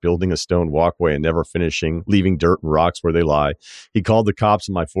projects like building a stone walkway and never finishing, leaving dirt and rocks where they lie. He called the cops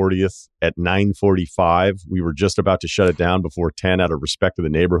on my 40th at 9:45. We were just about to shut it down before 10 out of respect to the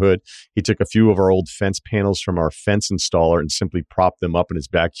neighborhood. He took a few of our old fence panels from our fence installer and simply propped them up in his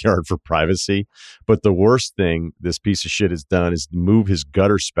backyard for privacy. But the worst thing this piece of shit has done is move his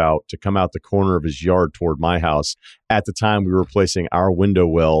gutter spout to come out the corner of his yard toward my house. At the time, we were replacing our window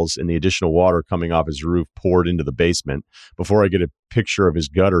wells, and the additional water coming off his roof poured into the basement. Before I get a picture of his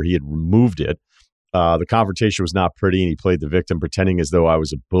gutter, he had removed it. The confrontation was not pretty, and he played the victim, pretending as though I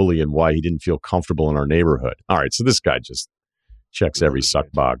was a bully and why he didn't feel comfortable in our neighborhood. All right, so this guy just checks every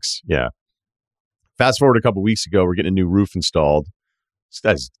suck box. Yeah. Fast forward a couple weeks ago, we're getting a new roof installed. This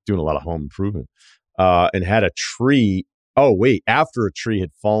guy's doing a lot of home improvement. And had a tree. Oh, wait, after a tree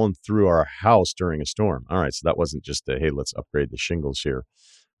had fallen through our house during a storm. All right, so that wasn't just a, hey, let's upgrade the shingles here.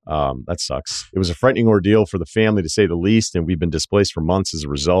 That sucks. It was a frightening ordeal for the family, to say the least, and we've been displaced for months as a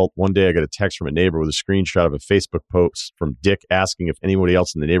result. One day I got a text from a neighbor with a screenshot of a Facebook post from Dick asking if anybody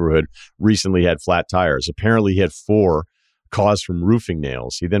else in the neighborhood recently had flat tires. Apparently he had 4 caused from roofing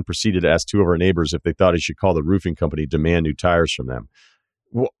nails. He then proceeded to ask 2 of our neighbors if they thought he should call the roofing company to demand new tires from them.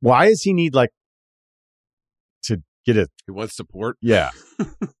 Why does he need, like, to get a... He wants support? Yeah.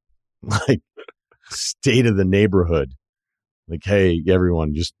 Like, state of the neighborhood. Like, hey,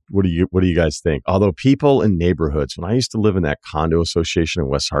 everyone, just what do you guys think? Although people in neighborhoods, when I used to live in that condo association in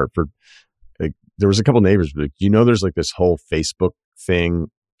West Hartford, like there was a couple neighbors, like, there's like this whole Facebook thing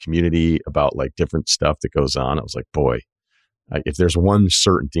community about like different stuff that goes on. I was like, boy, if there's one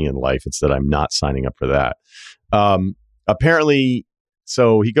certainty in life, it's that I'm not signing up for that. Apparently,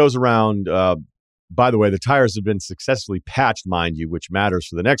 so he goes around, by the way, the tires have been successfully patched, mind you, which matters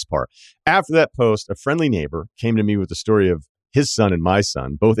for the next part. After that post, a friendly neighbor came to me with the story of his son and my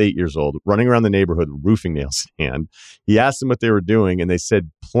son, both 8 years old, running around the neighborhood with roofing nails in hand. He asked them what they were doing, and they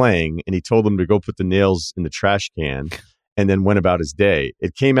said playing, and he told them to go put the nails in the trash can and then went about his day.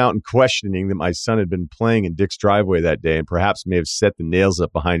 It came out in questioning that my son had been playing in Dick's driveway that day and perhaps may have set the nails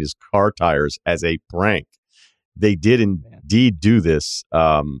up behind his car tires as a prank. They did indeed do this.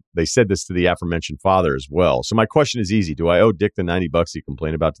 They said this to the aforementioned father as well. So my question is easy. Do I owe Dick the $90 he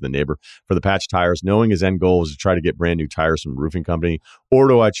complained about to the neighbor for the patch tires, knowing his end goal was to try to get brand new tires from a roofing company? Or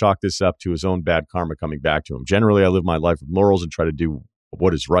do I chalk this up to his own bad karma coming back to him? Generally, I live my life with morals and try to do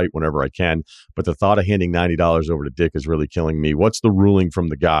what is right whenever I can. But the thought of handing $90 over to Dick is really killing me. What's the ruling from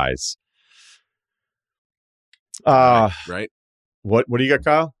the guys? Right. What do you got,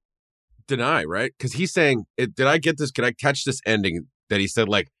 Kyle? Deny, right? Because he's saying, did I get this? Could I catch this ending that he said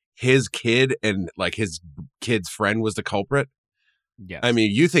like his kid and like his kid's friend was the culprit? Yes. I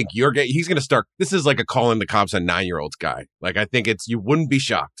mean, you think he's going to start. This is like a calling the cops on 9-year-olds guy. Like, I think you wouldn't be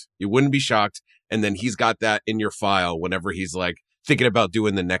shocked. You wouldn't be shocked. And then he's got that in your file whenever he's like thinking about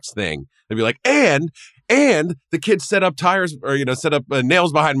doing the next thing. They'd be like, and the kid set up tires or, set up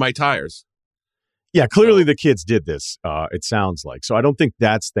nails behind my tires. Yeah, clearly the kids did this, it sounds like. So I don't think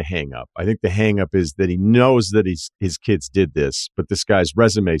that's the hang up. I think the hang up is that he knows that his kids did this, but this guy's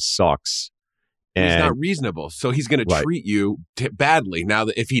resume sucks. And he's not reasonable. So he's going to treat you badly now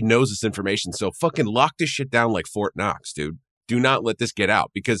that if he knows this information. So fucking lock this shit down like Fort Knox, dude. Do not let this get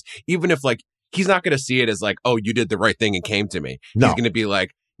out. Because even if like, he's not going to see it as like, oh, you did the right thing and came to me. No. He's going to be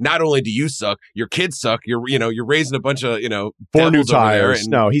like, not only do you suck, your kids suck. You're raising a bunch of, 4 new tires.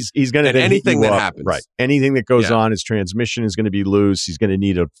 No, he's going to anything that happens. Right. Anything that goes on, his transmission is going to be loose. He's going to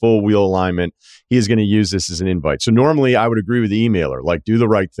need a full wheel alignment. He is going to use this as an invite. So normally I would agree with the emailer, like do the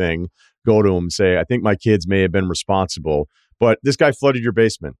right thing, go to him and say, I think my kids may have been responsible, but this guy flooded your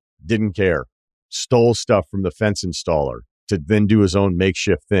basement, didn't care, stole stuff from the fence installer to then do his own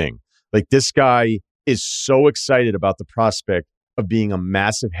makeshift thing. Like this guy is so excited about the prospect of being a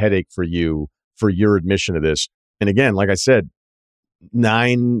massive headache for you for your admission to this. And again, like I said,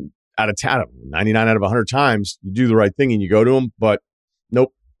 99 out of 100 times, you do the right thing and you go to him, but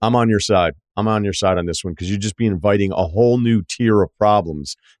nope, I'm on your side. I'm on your side on this one because you'd just be inviting a whole new tier of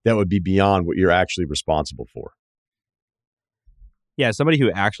problems that would be beyond what you're actually responsible for. Yeah, somebody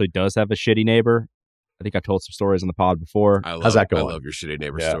who actually does have a shitty neighbor. I think I told some stories on the pod before. How's that going? I love your shitty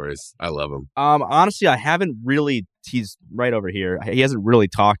neighbor stories. I love them. Honestly, I haven't really. He's right over here. He hasn't really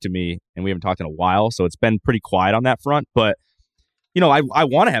talked to me, and we haven't talked in a while, so it's been pretty quiet on that front. But I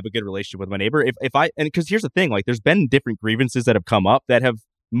want to have a good relationship with my neighbor. Because here's the thing, like there's been different grievances that have come up that have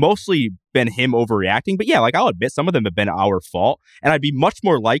mostly been him overreacting. But yeah, like I'll admit some of them have been our fault, and I'd be much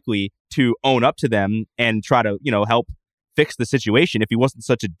more likely to own up to them and try to help fix the situation if he wasn't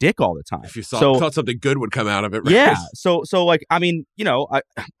such a dick all the time. If you thought something good would come out of it, right? Yeah. So like, I mean,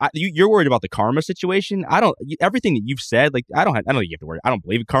 you're worried about the karma situation. Everything that you've said, like, I don't think you have to worry. I don't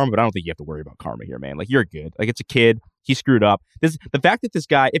believe in karma, but I don't think you have to worry about karma here, man. Like, you're good. Like, it's a kid. He screwed up. The fact that this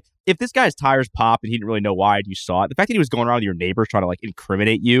guy, if this guy's tires popped and he didn't really know why and you saw it, the fact that he was going around with your neighbors trying to like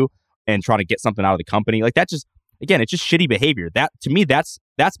incriminate you and trying to get something out of the company, like that just, again, it's just shitty behavior. That to me, that's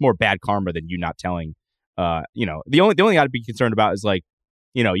more bad karma than you not telling. The only thing I'd be concerned about is like,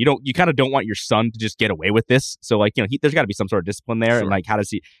 you kind of don't want your son to just get away with this. So like, there's got to be some sort of discipline there. Sure. And like,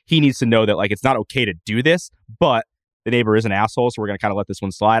 he needs to know that like, it's not okay to do this, but the neighbor is an asshole. So we're going to kind of let this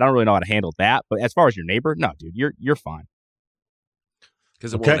one slide. I don't really know how to handle that. But as far as your neighbor, no, dude, you're fine.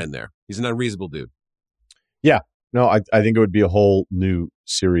 Because it won't end there. He's an unreasonable dude. Yeah. No, I think it would be a whole new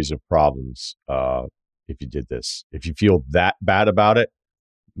series of problems if you did this. If you feel that bad about it,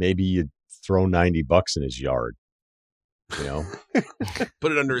 maybe you'd throw $90 in his yard,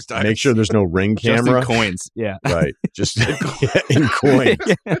 put it under his tires. Make sure there's no ring camera. Just in coins. Yeah. Right. Just in coins.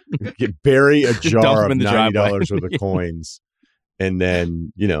 Bury a jar of $90 worth of coins. And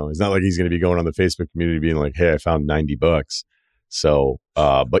then, it's not like he's going to be going on the Facebook community being like, hey, I found $90. So,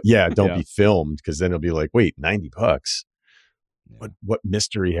 but yeah, don't be filmed because then it'll be like, wait, $90. What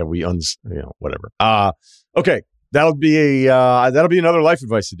mystery have we whatever. Okay. That'll be another Life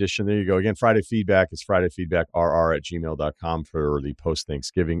Advice edition. There you go. Again, Friday Feedback is FridayFeedbackRR@gmail.com for the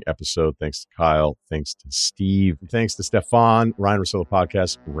post-Thanksgiving episode. Thanks to Kyle. Thanks to Steve. Thanks to Stefan. Ryan Russillo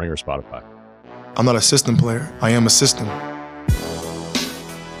Podcast, Ringer, Spotify. I'm not a system player. I am a system.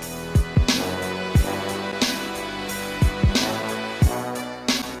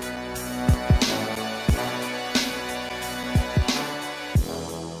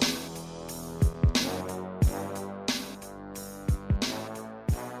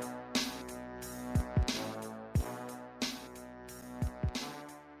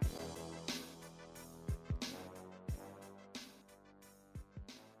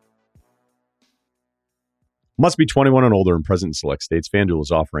 Must be 21 and older and present in select states. FanDuel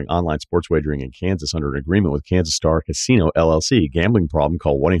is offering online sports wagering in Kansas under an agreement with Kansas Star Casino, LLC. Gambling problem?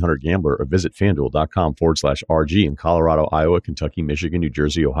 Call 1-800-GAMBLER or visit FanDuel.com/RG in Colorado, Iowa, Kentucky, Michigan, New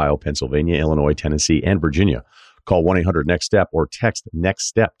Jersey, Ohio, Pennsylvania, Illinois, Tennessee, and Virginia. Call 1-800-NEXT-STEP or text NEXT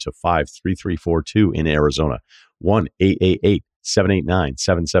STEP to 53342 in Arizona.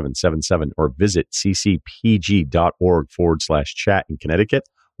 1-888-789-7777 or visit ccpg.org/chat in Connecticut.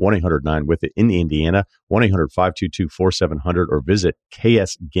 1-800-9-WITH-IT in Indiana, 1-800-522-4700, or visit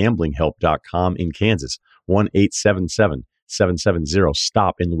ksgamblinghelp.com in Kansas,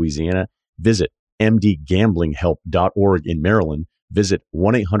 1-877-770-STOP in Louisiana. Visit mdgamblinghelp.org in Maryland. Visit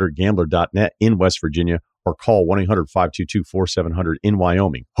 1-800-GAMBLER.net in West Virginia, or call 1-800-522-4700 in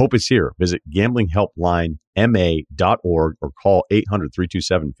Wyoming. Hope is here. Visit gamblinghelplinema.org or call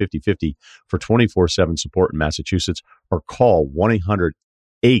 800-327-5050 for 24/7 support in Massachusetts, or call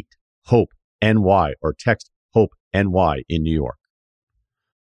 1-800-8-HOPE-NY or text HOPE-NY in New York.